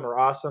both of them are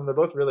awesome. They're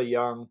both really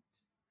young.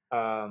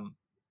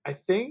 I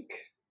think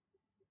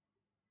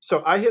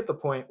so. I hit the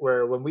point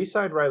where when we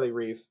signed Riley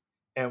Reef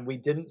and we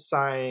didn't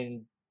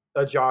sign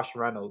a Josh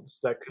Reynolds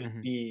that could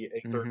Hmm. be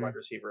a third Hmm. wide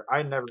receiver.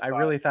 I never I thought.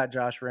 really thought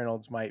Josh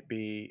Reynolds might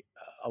be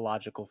a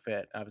logical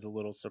fit. I was a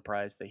little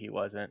surprised that he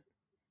wasn't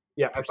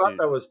Yeah, I thought pursued.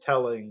 that was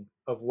telling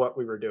of what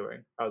we were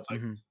doing. I was like,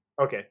 Hmm.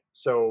 okay,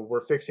 so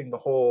we're fixing the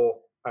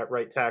hole at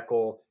right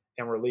tackle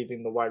and we're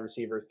leaving the wide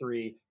receiver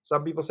 3.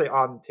 Some people say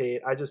Auden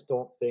Tate. I just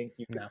don't think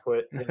you could No.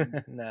 put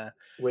him Nah.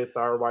 with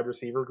our wide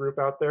receiver group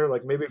out there.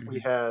 Like maybe if we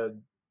Hmm.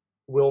 had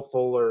Will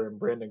Fuller and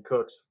Brandon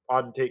Cooks,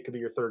 Auden Tate could be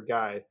your third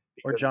guy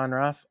Or John because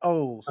Ross.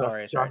 Oh,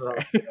 sorry, John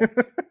sorry, sorry. Ross,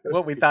 yeah, What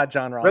just we thought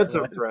John Ross was.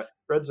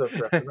 red zone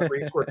threat. Remember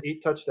he scored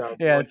 8 touchdowns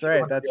for Yeah, like that's right.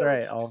 200 That's right.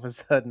 yards. All of a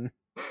sudden.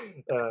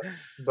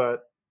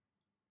 But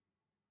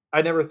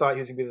I never thought he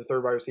was gonna be the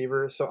third wide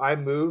receiver. So I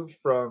moved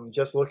from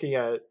just looking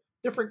at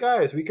different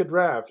guys we could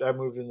draft. I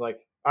moved in like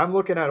I'm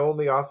looking at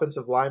only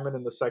offensive linemen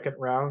in the second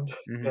round,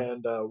 Hmm.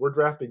 and we're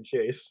drafting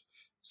Chase.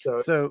 So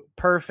it's So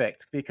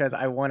perfect, because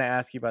I want to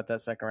ask you about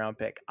that second round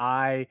pick.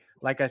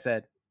 Like I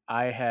said,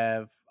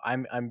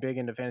 I'm big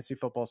into fantasy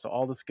football, so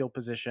all the skill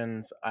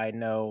positions I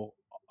know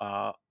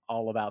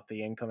all about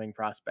the incoming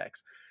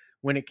prospects.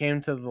 When it came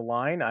to the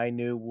line, I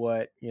knew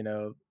what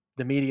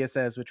the media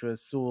says, which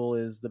was Sewell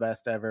is the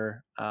best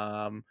ever.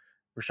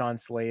 Rashawn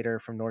Slater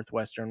from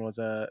Northwestern was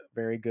a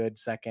very good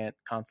second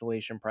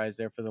consolation prize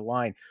there for the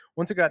line.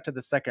 Once it got to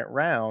the second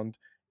round,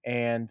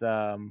 and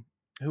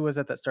who was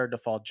it that started to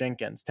fall?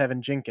 Jenkins.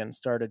 Tevin Jenkins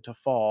started to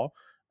fall.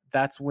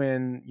 That's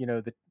when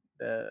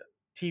the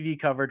TV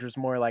coverage was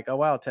more like, oh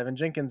wow, Tevin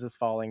Jenkins is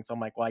falling. So I'm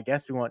like, well, I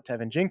guess we want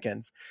Tevin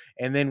Jenkins,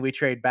 and then we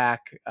trade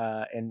back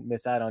and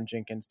miss out on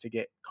Jenkins to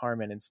get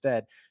Carman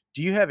instead.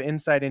 Do you have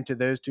insight into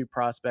those two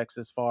prospects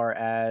as far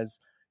as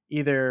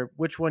either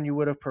which one you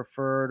would have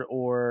preferred,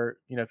 or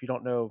if you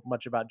don't know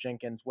much about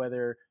Jenkins,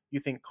 whether you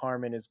think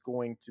Carman is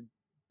going to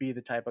be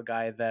the type of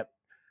guy that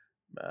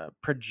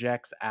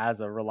projects as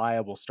a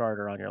reliable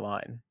starter on your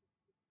line?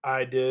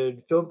 I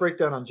did film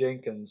breakdown on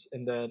Jenkins,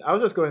 and then I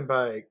was just going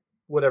by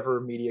whatever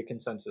media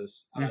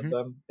consensus had Mm-hmm.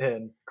 them,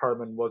 and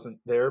Carmen wasn't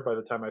there by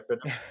the time I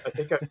finished. I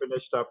think I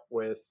finished up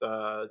with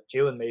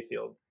Jalen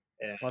Mayfield,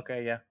 and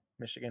Okay, yeah,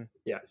 Michigan.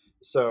 yeah,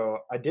 so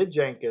I did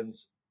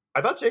Jenkins.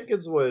 I thought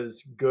Jenkins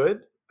was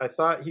good. I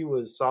thought he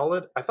was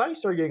solid. I thought he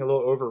started getting a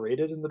little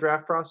overrated in the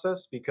draft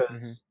process Mm-hmm.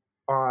 because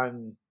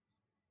on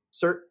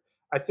certain,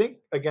 I think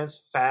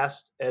against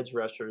fast edge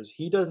rushers,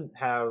 he doesn't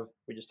have.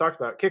 We just talked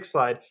about kick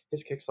slide.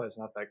 His kick slide is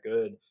not that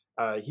good.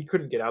 He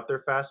couldn't get out there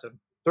fast. And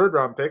third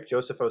round pick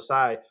Joseph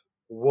Osai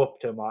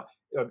whooped him on.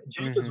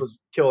 Jenkins Mm-hmm. was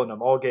killing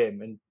him all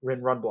game in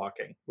run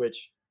blocking,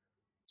 which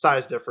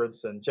size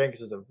difference, and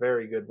Jenkins is a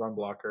very good run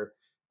blocker.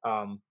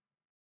 Um,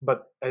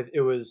 but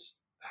it was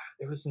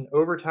an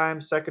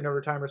overtime, second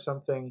overtime or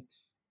something,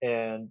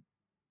 and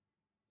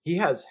he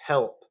has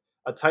help.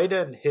 A tight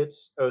end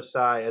hits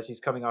Osai as he's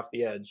coming off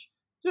the edge,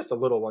 just a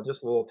little one,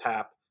 just a little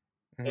tap,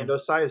 and Mm-hmm.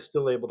 Osai is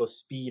still able to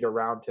speed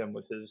around him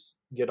with his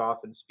get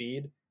off and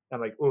speed. And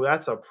I'm like, oh,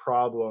 that's a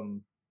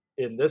problem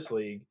in this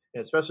league,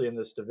 and especially in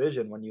this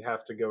division when you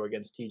have to go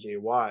against T.J.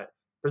 Watt,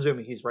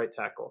 presuming he's right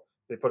tackle.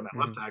 If they put him at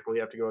left tackle,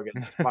 you have to go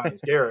against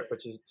Miles Garrett,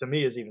 which is to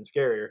me is even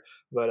scarier.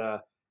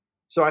 But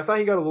so I thought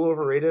he got a little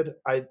overrated.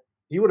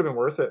 He would have been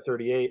worth it at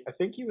 38. I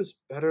think he was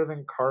better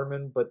than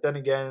Carmen, but then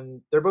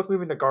again, they're both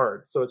moving to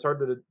guard, so it's hard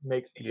to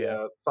make the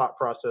Yeah, thought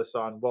process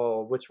on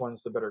well, which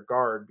one's the better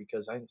guard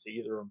because I didn't see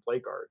either of them play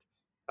guard.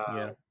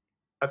 yeah.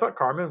 I thought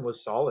Carmen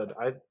was solid.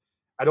 I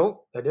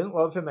didn't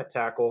love him at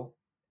tackle,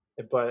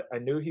 but I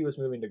knew he was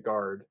moving to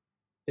guard.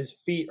 His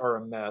feet are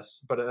a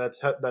mess, but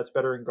that's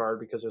better in guard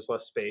because there's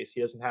less space.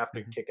 He doesn't have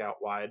to Mhm. kick out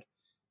wide.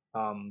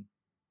 Um,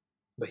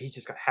 but he's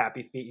just got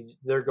happy feet.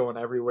 They're going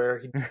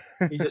everywhere.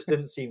 He just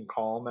didn't seem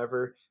calm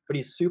ever, but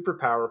he's super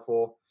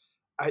powerful.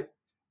 I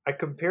I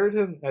compared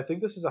him. I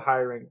think this is a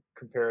hiring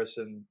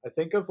comparison. I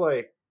think of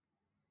like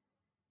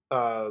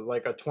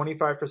a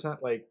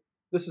 25%, like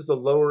this is the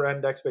lower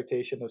end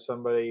expectation of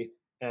somebody,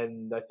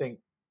 and I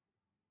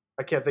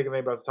can't think of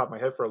anybody off the top of my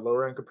head for a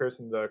lower end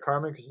comparison to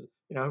Carmen because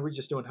we're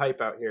just doing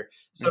hype out here.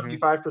 Mhm.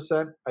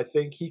 75%, I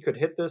think he could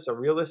hit this. A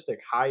realistic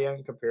high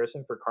end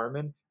comparison for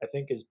Carmen, I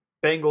think, is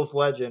Bengals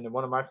legend and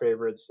one of my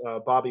favorites,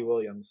 Bobby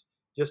Williams.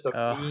 Just a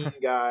Oh, mean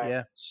guy, yeah,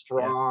 yeah.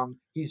 strong.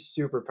 He's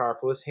super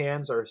powerful. His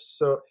hands are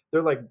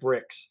they're like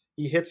bricks.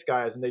 He hits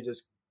guys and they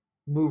just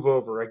move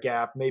over a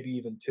gap, maybe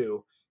even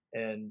two.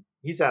 And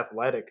he's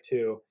athletic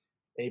too.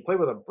 And he played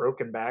with a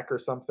broken back or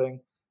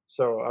something.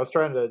 So I was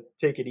trying to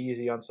take it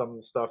easy on some of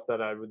the stuff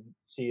that I would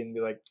see and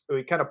be like, oh,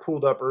 he kind of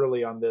pulled up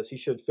early on this. He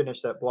should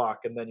finish that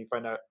block, and then you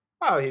find out,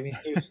 oh, he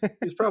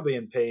was probably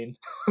in pain.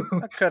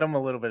 I cut him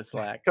a little bit of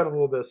slack. Cut him a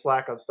little bit of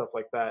slack on stuff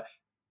like that.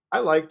 I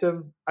liked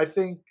him. I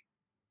think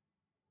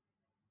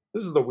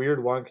this is the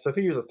weird one because I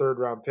think he was a third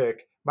round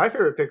pick. My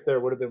favorite pick there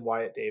would have been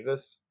Wyatt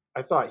Davis.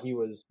 I thought he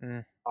was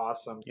Mm,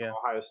 awesome from yeah.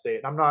 Ohio State.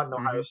 And I'm not an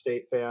Ohio Mhm.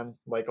 State fan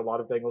like a lot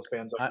of Bengals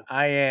fans I are.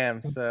 I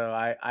am, so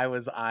I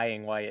was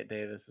eyeing Wyatt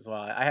Davis as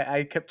well.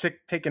 I kept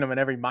taking him in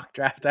every mock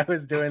draft I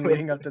was doing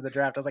leading up to the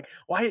draft. I was like,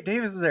 Wyatt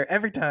Davis is there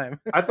every time.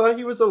 I thought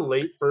he was a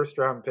late first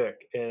round pick,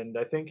 and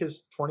I think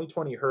his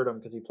 2020 hurt him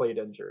because he played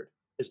injured.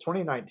 His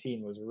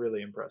 2019 was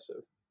really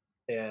impressive,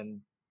 and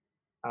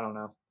I don't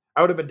know. I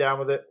would have been down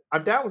with it.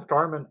 I'm down with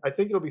Carmen. I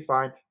think it'll be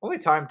fine. Only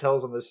time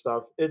tells on this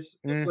stuff. It's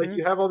like Mhm.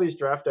 you have all these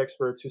draft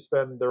experts who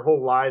spend their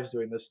whole lives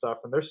doing this stuff,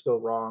 and they're still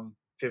wrong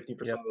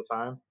 50% Yep. of the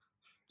time.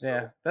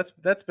 Yeah, So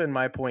that's been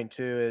my point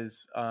too.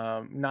 Is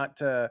not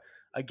to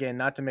again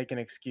not to make an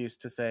excuse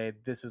to say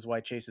this is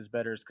why Chase is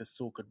better is because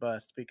Sewell could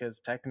bust because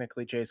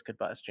technically Chase could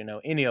bust.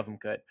 Any of them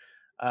could.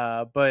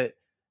 But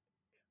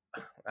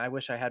I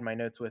wish I had my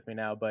notes with me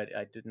now, but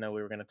I didn't know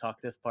we were going to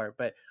talk this part.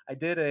 But I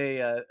did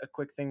a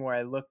quick thing where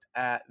I looked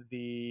at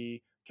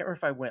the can't remember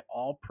if I went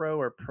All Pro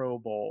or Pro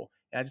Bowl,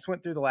 and I just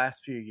went through the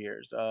last few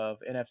years of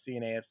NFC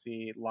and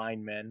AFC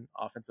linemen,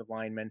 offensive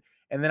linemen,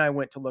 and then I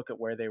went to look at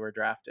where they were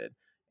drafted,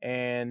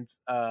 and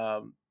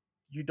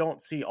you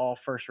don't see all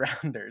first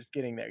rounders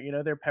getting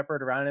there. They're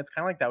peppered around, and it's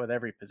kind of like that with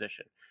every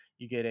position.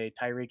 You get a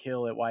Tyreek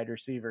Hill at wide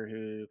receiver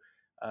who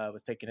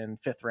was taken in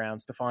fifth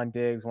round. Stephon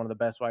Diggs, one of the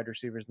best wide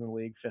receivers in the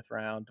league, fifth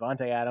round.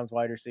 Devontae Adams,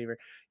 wide receiver.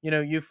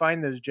 You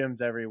find those gems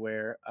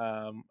everywhere.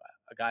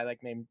 A guy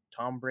like named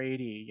Tom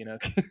Brady,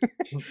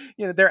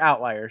 they're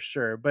outliers,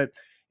 sure, but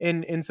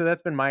and so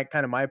that's been my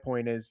kind of my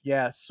point is,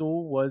 yeah,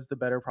 Sewell was the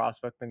better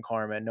prospect than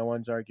Carmen. No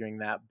one's arguing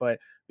that, but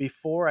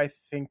before I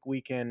think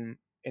we can,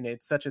 and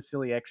it's such a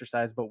silly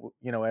exercise, but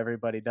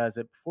everybody does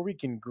it. Before we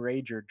can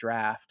grade your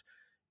draft,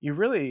 you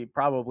really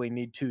probably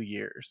need 2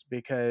 years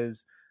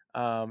because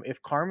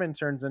if Carmen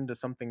turns into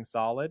something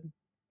solid,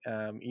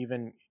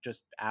 even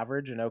just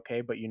average and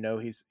okay, but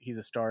he's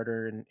a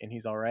starter and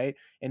he's all right,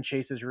 and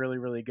Chase is really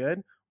really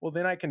good, well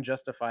then I can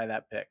justify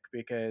that pick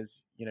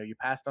because you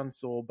passed on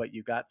Sewell, but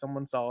you got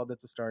someone solid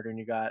that's a starter, and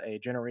you got a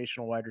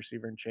generational wide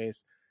receiver in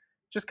Chase.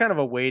 Just kind of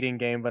a waiting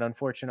game, but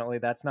unfortunately,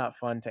 that's not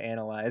fun to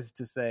analyze.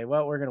 To say,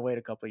 well, we're going to wait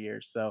a couple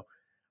years. So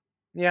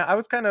yeah, I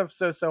was kind of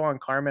so on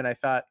Carmen. I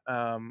thought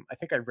I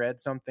think I read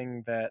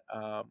something that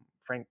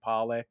Frank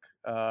Pollock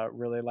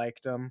really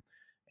liked him,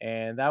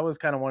 and that was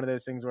kind of one of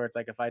those things where it's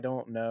like if I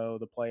don't know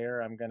the player,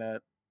 I'm gonna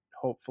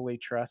hopefully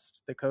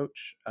trust the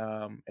coach.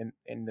 And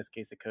in this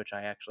case, a coach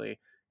I actually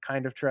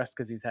kind of trust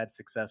because he's had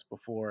success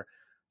before.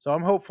 So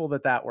I'm hopeful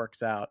that that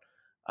works out.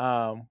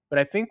 But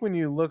I think when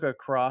you look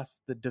across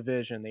the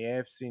division, the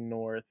AFC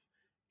North,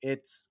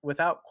 it's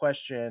without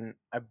question.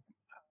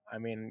 I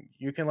mean,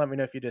 you can let me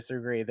know if you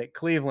disagree that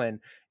Cleveland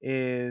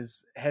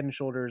is head and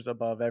shoulders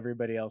above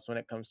everybody else when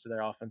it comes to their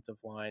offensive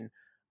line.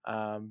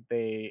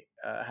 They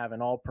have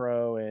an All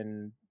Pro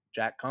in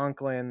Jack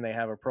Conklin. They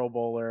have a Pro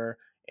Bowler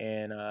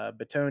in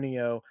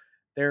Batonio.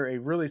 They're a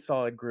really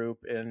solid group,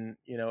 and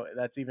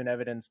that's even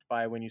evidenced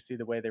by when you see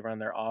the way they run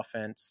their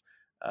offense.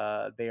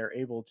 They are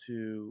able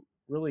to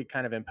really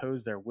kind of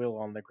impose their will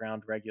on the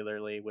ground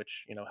regularly,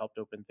 which helped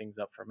open things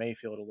up for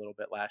Mayfield a little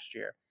bit last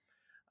year.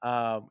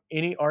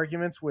 Any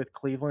arguments with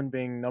Cleveland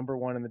being number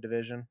one in the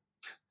division?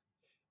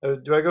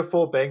 Do I go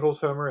full Bengals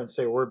homer and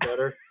say we're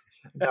better?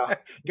 No,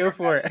 Go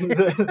for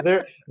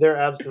it. they're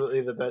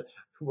absolutely the best.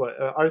 What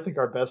I think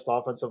our best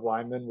offensive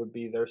lineman would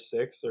be their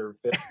sixth or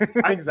fifth.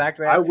 I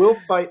Exactly. I will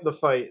fight the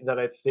fight that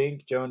I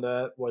think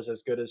Jonah was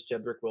as good as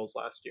Jedrick Wills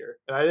last year,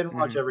 and I didn't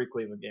watch Hmm. every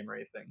Cleveland game or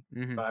anything,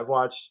 Hmm. but I've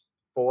watched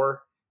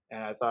four,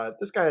 and I thought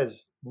this guy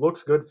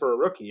looks good for a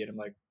rookie, and I'm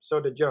like,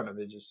 so did Jonah.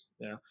 They just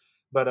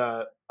but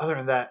other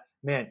than that,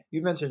 man,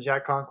 you mentioned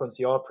Jack Conklin's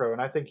the All Pro,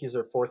 and I think he's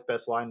their fourth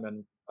best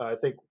lineman. I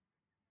think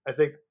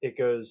it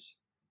goes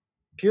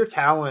pure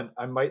talent.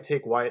 I might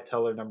take Wyatt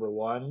Teller number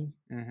one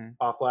Hmm.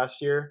 off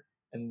last year,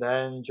 and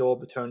then Joel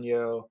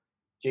Bitonio.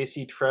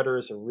 J.C. Treader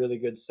is a really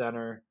good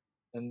center,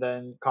 and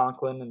then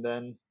Conklin, and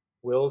then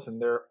Wills, and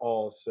they're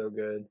all so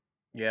good.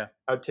 Yeah,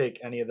 I'd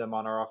take any of them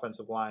on our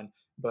offensive line,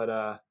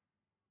 but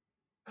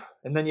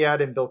and then you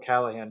add in Bill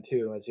Callahan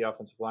too as the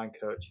offensive line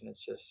coach, and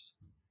it's just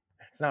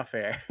it's not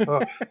fair.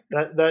 oh,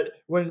 that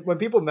when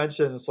people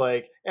mention it's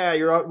like, yeah,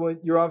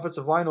 your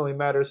offensive line only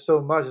matters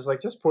so much. It's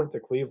like just point to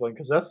Cleveland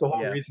because that's the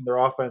whole Yeah, reason their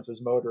offense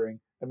is motoring.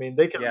 I mean,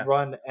 they can yeah.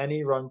 run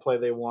any run play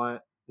they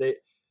want.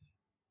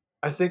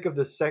 I think of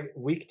the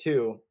week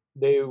two,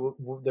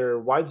 their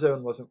wide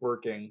zone wasn't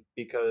working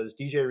because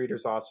DJ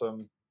Reader's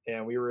awesome,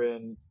 and we were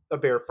in a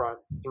bear front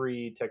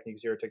three technique,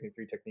 zero technique,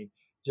 three technique,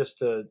 just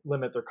to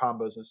limit their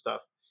combos and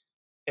stuff.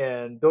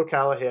 And Bill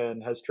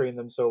Callahan has trained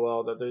them so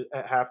well that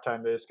at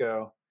halftime they just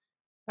go,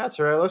 that's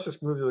right. Let's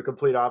just move to the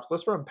complete opposite.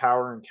 Let's run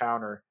power and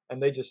counter,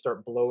 and they just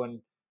start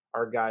blowing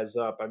our guys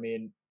up. I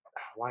mean,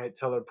 Wyatt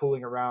Teller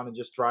pulling around and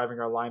just driving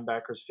our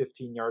linebackers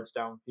 15 yards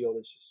downfield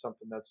is just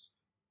something that's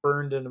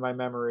burned into my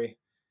memory.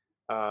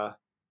 Uh,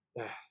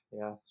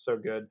 yeah, so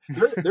good.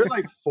 They're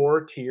like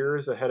four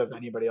tiers ahead of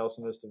anybody else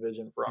in this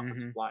division for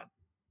offensive Hmm. line.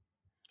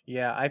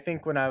 Yeah, I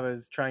think when I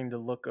was trying to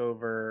look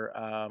over,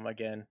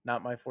 again,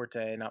 not my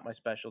forte, not my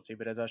specialty,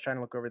 but as I was trying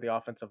to look over the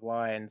offensive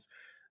lines,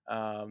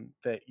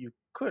 that you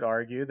could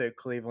argue that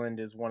Cleveland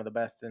is one of the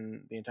best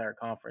in the entire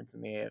conference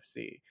in the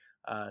AFC.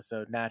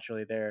 So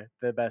naturally, they're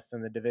the best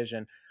in the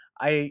division.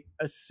 I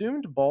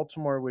assumed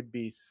Baltimore would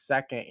be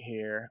second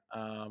here.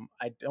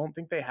 I don't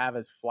think they have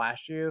as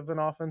flashy of an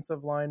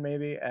offensive line,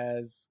 maybe,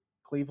 as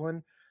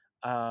Cleveland.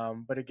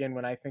 But again,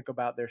 when I think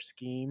about their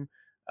scheme,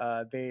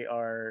 they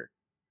are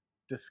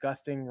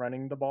disgusting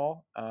running the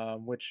ball,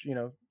 which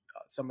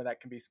some of that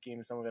can be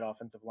scheme, some of it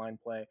offensive line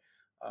play.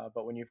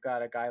 But when you've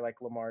got a guy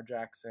like Lamar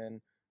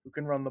Jackson who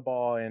can run the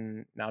ball,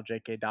 and now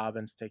J.K.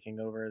 Dobbins taking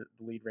over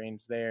the lead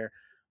reins there,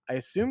 I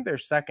assume they're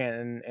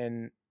second,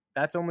 and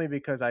that's only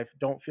because I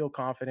don't feel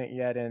confident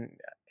yet in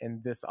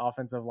this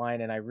offensive line,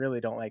 and I really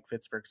don't like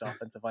Pittsburgh's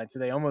offensive line. So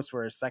they almost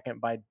were a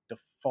second by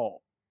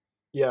default.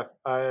 Yeah,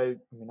 I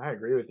mean I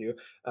agree with you.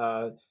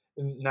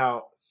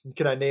 Now,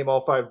 can I name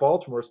all five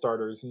Baltimore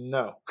starters?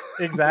 No.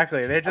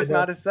 Exactly, they're I just know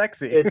not as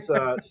sexy. it's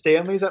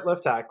Stanley's at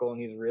left tackle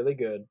and he's really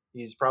good.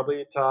 He's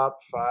probably top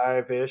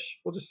five ish.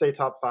 We'll just say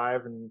top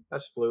five, and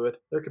that's fluid.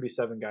 There could be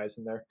seven guys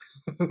in there.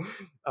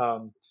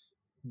 um,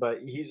 but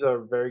he's a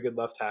very good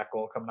left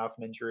tackle coming off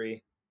an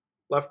injury.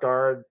 Left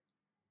guard,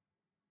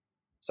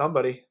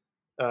 somebody,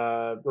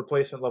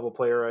 replacement level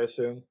player, I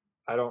assume.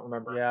 I don't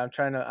remember. Yeah,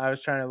 I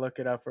was trying to look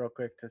it up real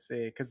quick to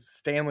see because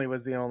Stanley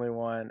was the only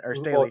one, or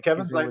Well, Staley,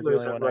 Kevin excuse me, was the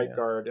Zeitler's only at one I right knew.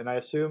 guard, and I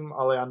assume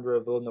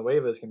Alejandro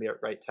Villanueva is going to be at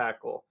right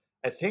tackle.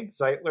 I think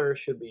Zeitler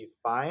should be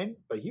fine,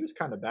 but he was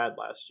kind of bad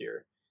last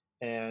year.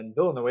 And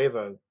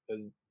Villanueva,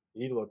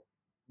 he looked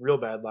real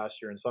bad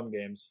last year in some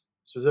games.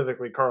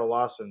 Specifically, Carl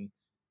Lawson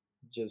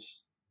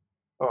just,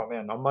 oh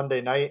man, on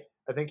Monday night,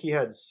 I think he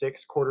had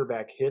six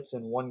quarterback hits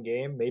in one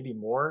game, maybe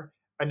more.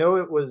 I know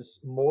it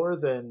was more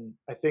than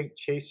I think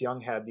Chase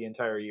Young had the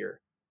entire year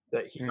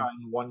that he Mm. got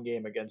in one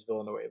game against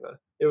Villanueva.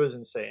 It was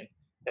insane.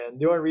 And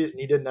the only reason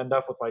he didn't end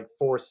up with like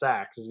 4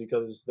 sacks is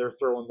because they're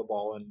throwing the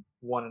ball in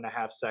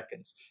 1.5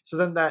 seconds. So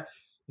then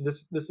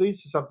this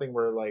leads to something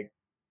where like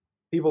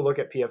people look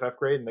at PFF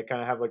grade and they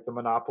kind of have like the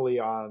monopoly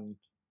on,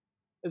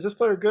 is this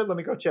player good? Let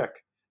me go check.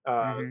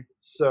 Mm-hmm.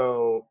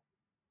 So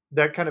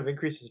that kind of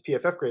increases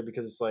PFF grade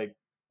because it's like,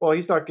 well,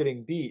 he's not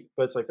getting beat,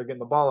 but it's like they're getting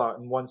the ball out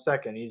in 1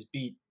 second. He's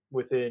beat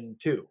within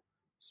two. Mm-hmm.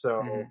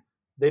 So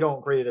they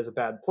don't grade it as a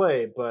bad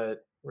play,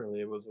 but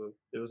really it was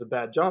a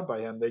bad job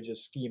by him. They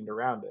just schemed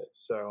around it.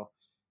 So,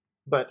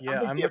 but I Yeah,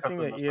 think I'm PFF for looking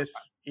the at most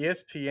part.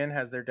 ESPN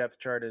has their depth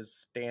chart as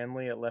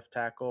Stanley at left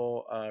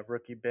tackle,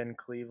 rookie Ben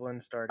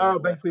Cleveland starting Oh,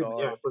 at Ben left Cleveland.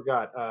 Yeah, I guard.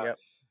 forgot. Yep.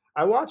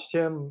 I watched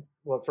him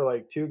for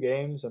like 2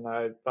 games, and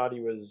I thought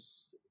he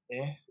was,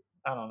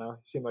 I don't know.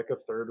 He seemed like a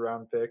third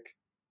round pick.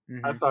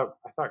 Mm-hmm. I thought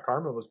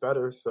Carmen was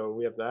better, so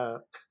we have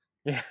that.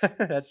 Yeah,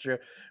 that's true.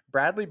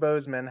 Bradley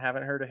Bozeman,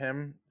 haven't heard of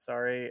him.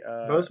 Sorry,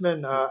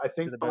 Bozeman, I to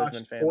think the botched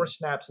Bozeman 4 family.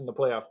 snaps in the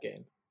playoff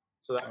game,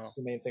 so that's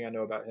Oh, the main thing I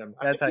know about him.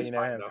 I that's think how he's you know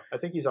fine him. though. I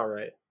think he's all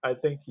right. I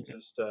think he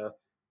just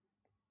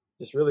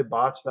really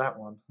botched that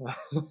one.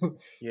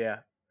 Yeah,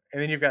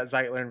 and then you've got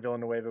Zeitler and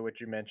Villanueva,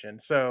 which you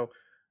mentioned. So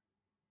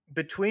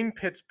between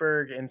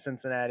Pittsburgh and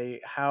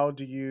Cincinnati, how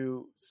do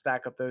you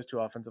stack up those two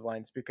offensive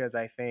lines? Because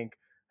I think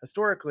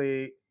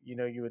historically,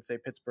 you would say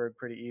Pittsburgh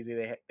pretty easy.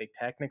 They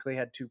technically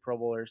had two Pro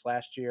Bowlers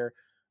last year,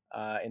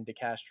 in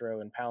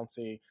DeCastro and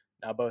Pouncey.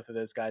 Now both of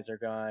those guys are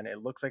gone.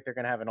 It looks like they're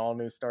going to have an all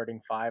new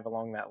starting five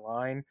along that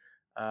line.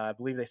 I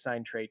believe they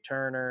signed Trey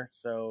Turner,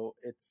 so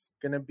it's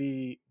going to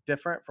be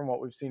different from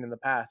what we've seen in the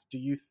past. Do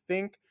you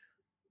think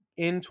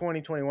in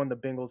 2021 the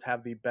Bengals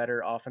have the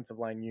better offensive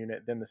line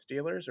unit than the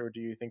Steelers, or do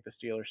you think the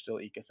Steelers still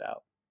eke us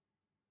out?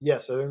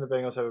 Yes, I think the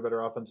Bengals have a better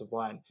offensive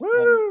line.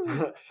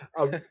 And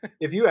Woo!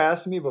 if you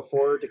asked me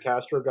before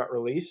DeCastro got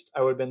released,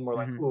 I would have been more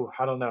like, Hmm. "Ooh,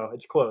 I don't know,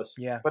 it's close."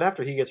 Yeah. But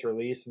after he gets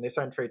released, and they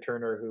signed Trey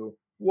Turner, who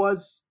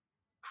was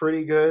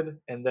pretty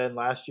good, and then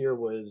last year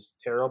was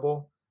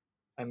terrible.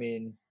 I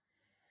mean,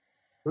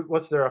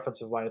 what's their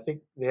offensive line? I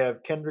think they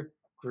have Kendrick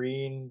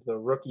Green, the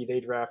rookie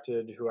they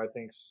drafted, who I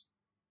think's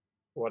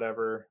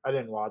whatever. I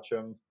didn't watch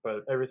him,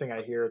 but everything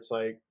I hear, it's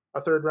like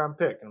a third round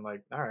pick. And I'm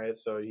like, all right,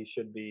 so he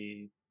should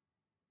be,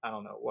 I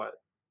don't know what,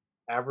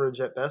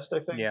 average at best, I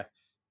think. Yeah.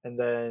 And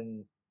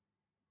then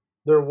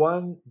their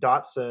one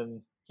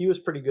Dotson, he was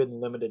pretty good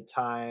in limited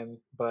time,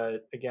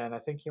 but again, I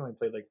think he only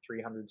played like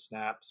 300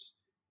 snaps.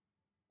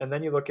 And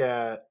then you look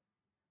at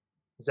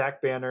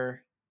Zach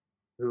Banner,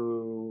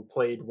 who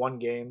played 1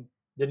 game,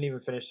 didn't even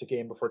finish the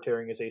game before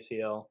tearing his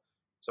ACL,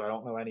 so I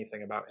don't know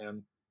anything about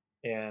him.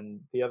 And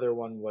the other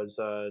one was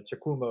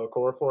Chakuma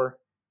Okorafor,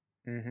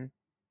 Hmm.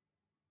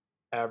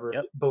 average,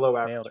 Yep. below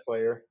Nailed average it.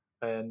 player.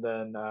 And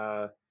then,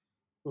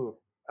 ooh,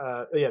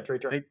 yeah, Trey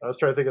Turner. They I was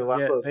trying to think of the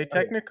last yeah, one. they Oh,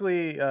 yeah,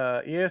 technically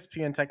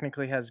ESPN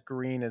technically has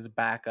Green as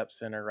backup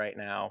center right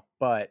now,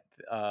 but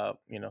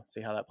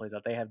see how that plays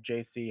out. They have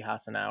JC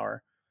Hassanauer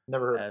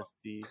never heard of as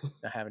the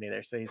I haven't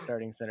either, so he's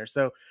starting center.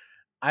 So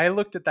I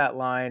looked at that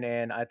line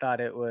and I thought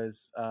it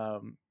was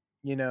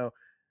you know,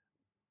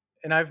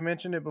 and I've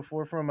mentioned it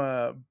before from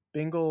a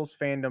Bengals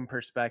fandom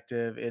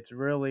perspective, it's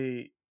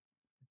really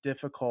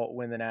difficult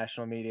when the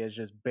national media is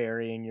just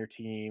burying your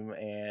team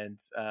and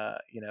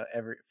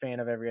every fan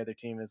of every other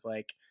team is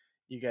like,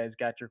 you guys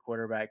got your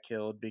quarterback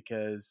killed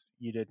because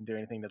you didn't do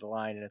anything to the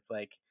line, and it's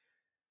like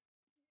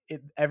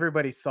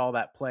everybody saw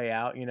that play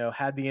out.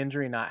 Had the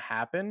injury not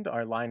happened,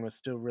 our line was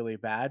still really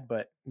bad,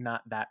 but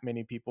not that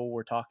many people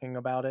were talking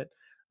about it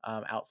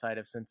outside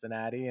of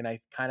Cincinnati. And I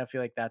kind of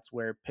feel like that's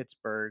where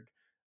Pittsburgh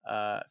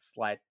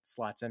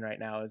slots in right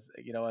now is,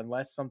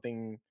 unless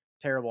something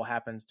terrible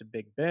happens to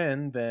Big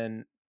Ben,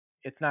 then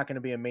it's not going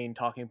to be a main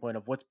talking point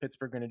of what's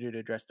Pittsburgh going to do to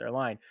address their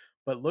line.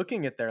 But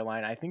looking at their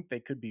line, I think they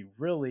could be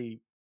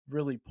really,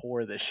 really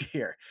poor this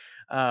year.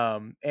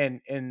 And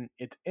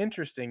it's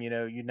interesting,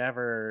 you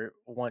never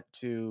want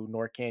to,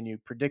 nor can you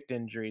predict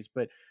injuries,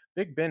 but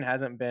Big Ben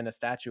hasn't been a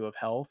statue of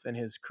health in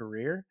his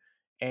career.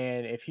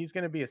 And if he's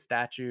going to be a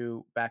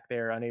statue back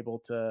there, unable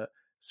to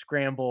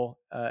scramble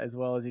as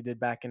well as he did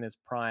back in his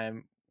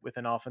prime with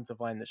an offensive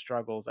line that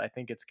struggles, I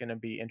think it's going to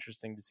be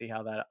interesting to see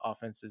how that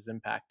offense is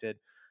impacted.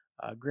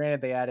 Granted,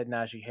 they added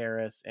Najee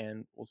Harris,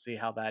 and we'll see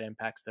how that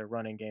impacts their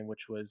running game,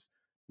 which was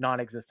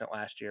non-existent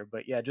last year.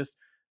 But yeah, just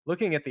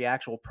looking at the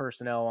actual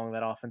personnel along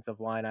that offensive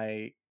line,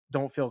 I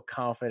don't feel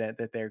confident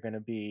that they're going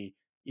to be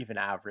even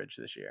average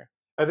this year.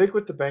 I think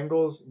with the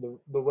Bengals,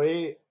 the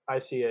way I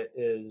see it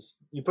is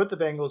you put the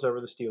Bengals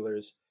over the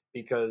Steelers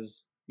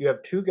because you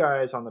have 2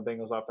 guys on the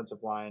Bengals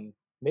offensive line,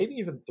 maybe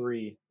even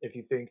 3 if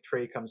you think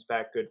Trey comes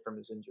back good from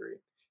his injury,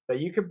 that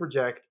you can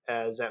project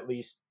as at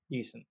least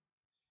decent.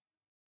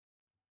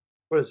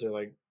 What is there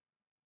like?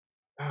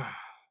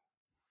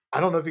 I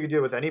don't know if you could do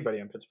it with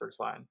anybody on Pittsburgh's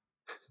line.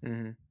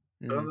 Mm-hmm. I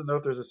Mm-hmm. don't know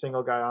if there's a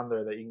single guy on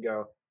there that you can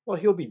go, well,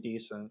 he'll be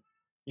decent.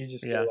 You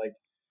just go Yeah. like,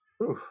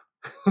 ooh.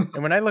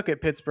 And when I look at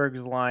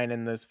Pittsburgh's line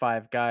and those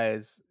five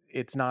guys,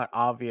 it's not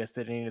obvious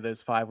that any of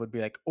those five would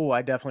be like, oh,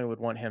 I definitely would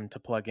want him to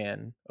plug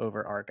in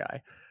over our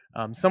guy.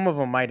 Some of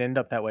them might end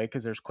up that way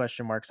because there's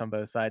question marks on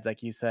both sides,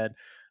 like you said,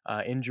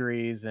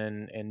 injuries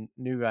and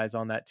new guys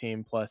on that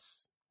team.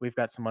 Plus, we've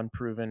got some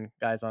unproven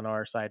guys on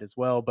our side as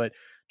well. But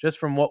just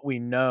from what we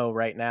know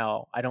right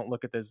now, I don't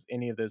look at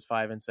any of those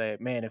five and say,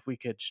 man, if we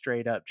could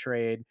straight up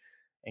trade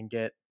and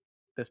get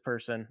this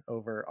person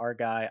over our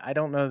guy, I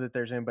don't know that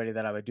there's anybody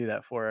that I would do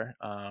that for.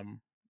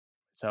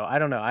 So I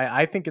don't know.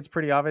 I think it's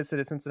pretty obvious that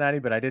it's Cincinnati,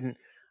 but I didn't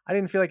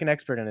feel like an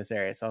expert in this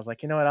area. So I was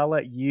like, you know what? I'll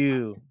let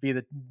you be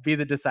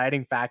the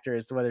deciding factor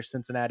as to whether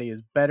Cincinnati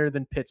is better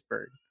than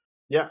Pittsburgh.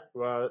 Yeah,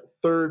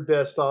 third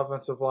best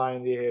offensive line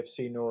in the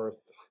AFC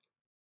North.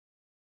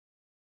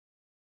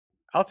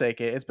 I'll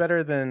take it. It's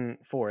better than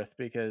fourth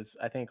because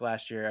I think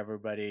last year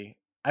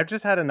I've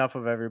just had enough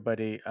of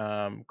everybody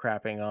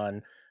crapping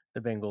on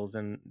the Bengals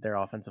and their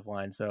offensive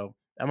line. So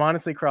I'm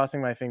honestly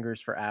crossing my fingers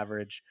for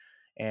average,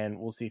 and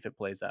we'll see if it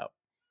plays out.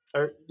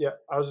 Yeah,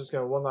 I was just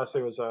gonna. One last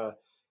thing was, I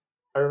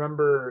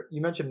remember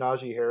you mentioned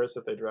Najee Harris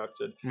that they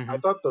drafted. I Hmm.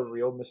 thought the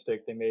real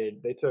mistake they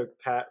made, they took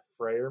Pat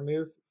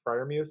Fryermuth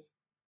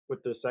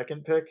with the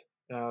second pick,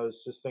 and I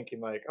was just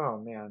thinking like, oh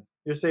man,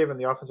 you're saving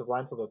the offensive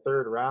line till the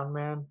third round,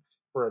 man,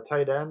 for a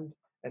tight end,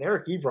 and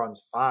Eric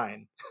Ebron's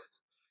fine.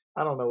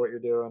 I don't know what you're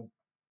doing.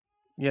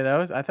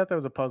 Yeah, I thought that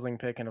was a puzzling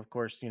pick, and of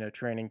course,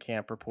 training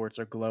camp reports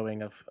are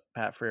glowing of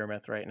Pat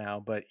Freiermuth right now.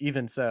 But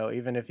even so,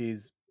 even if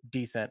he's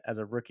decent as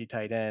a rookie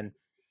tight end,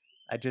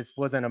 I just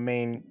wasn't a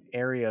main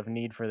area of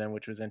need for them,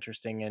 which was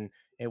interesting. And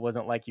it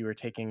wasn't like you were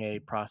taking a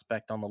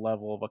prospect on the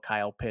level of a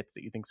Kyle Pitts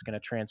that you think is going to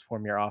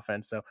transform your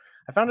offense. So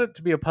I found it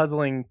to be a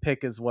puzzling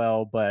pick as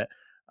well. But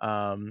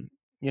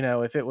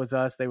if it was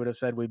us, they would have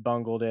said we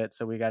bungled it.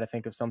 So we got to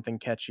think of something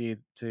catchy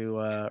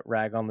to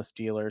rag on the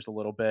Steelers a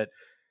little bit.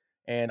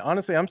 And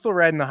honestly, I'm still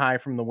riding the high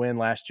from the win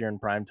last year in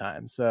prime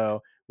time.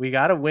 So we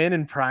got to win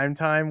in prime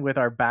time with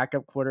our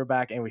backup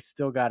quarterback, and we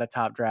still got a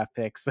top draft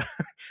pick.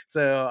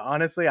 So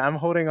honestly, I'm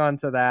holding on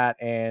to that.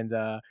 And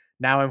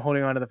now I'm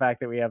holding on to the fact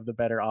that we have the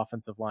better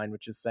offensive line,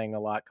 which is saying a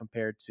lot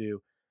compared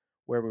to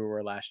where we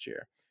were last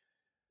year.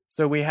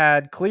 So we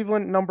had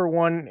Cleveland number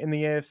one in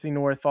the AFC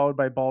North, followed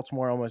by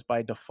Baltimore almost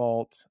by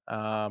default.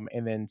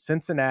 And then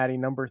Cincinnati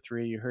number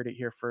three. You heard it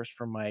here first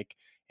from Mike.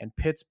 And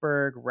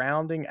Pittsburgh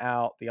rounding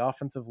out the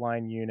offensive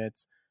line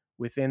units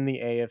within the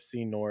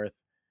AFC North.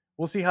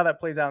 We'll see how that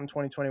plays out in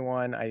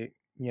 2021.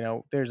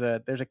 There's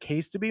a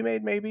case to be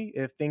made maybe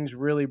if things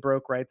really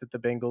broke right that the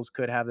Bengals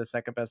could have the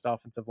second best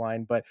offensive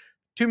line, but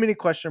too many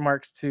question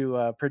marks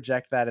to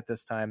project that at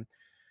this time.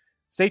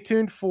 Stay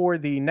tuned for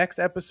the next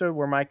episode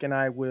where Mike and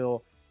I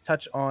will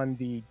touch on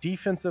the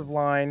defensive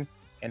line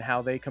and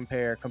how they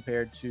compared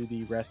to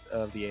the rest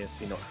of the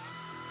AFC North.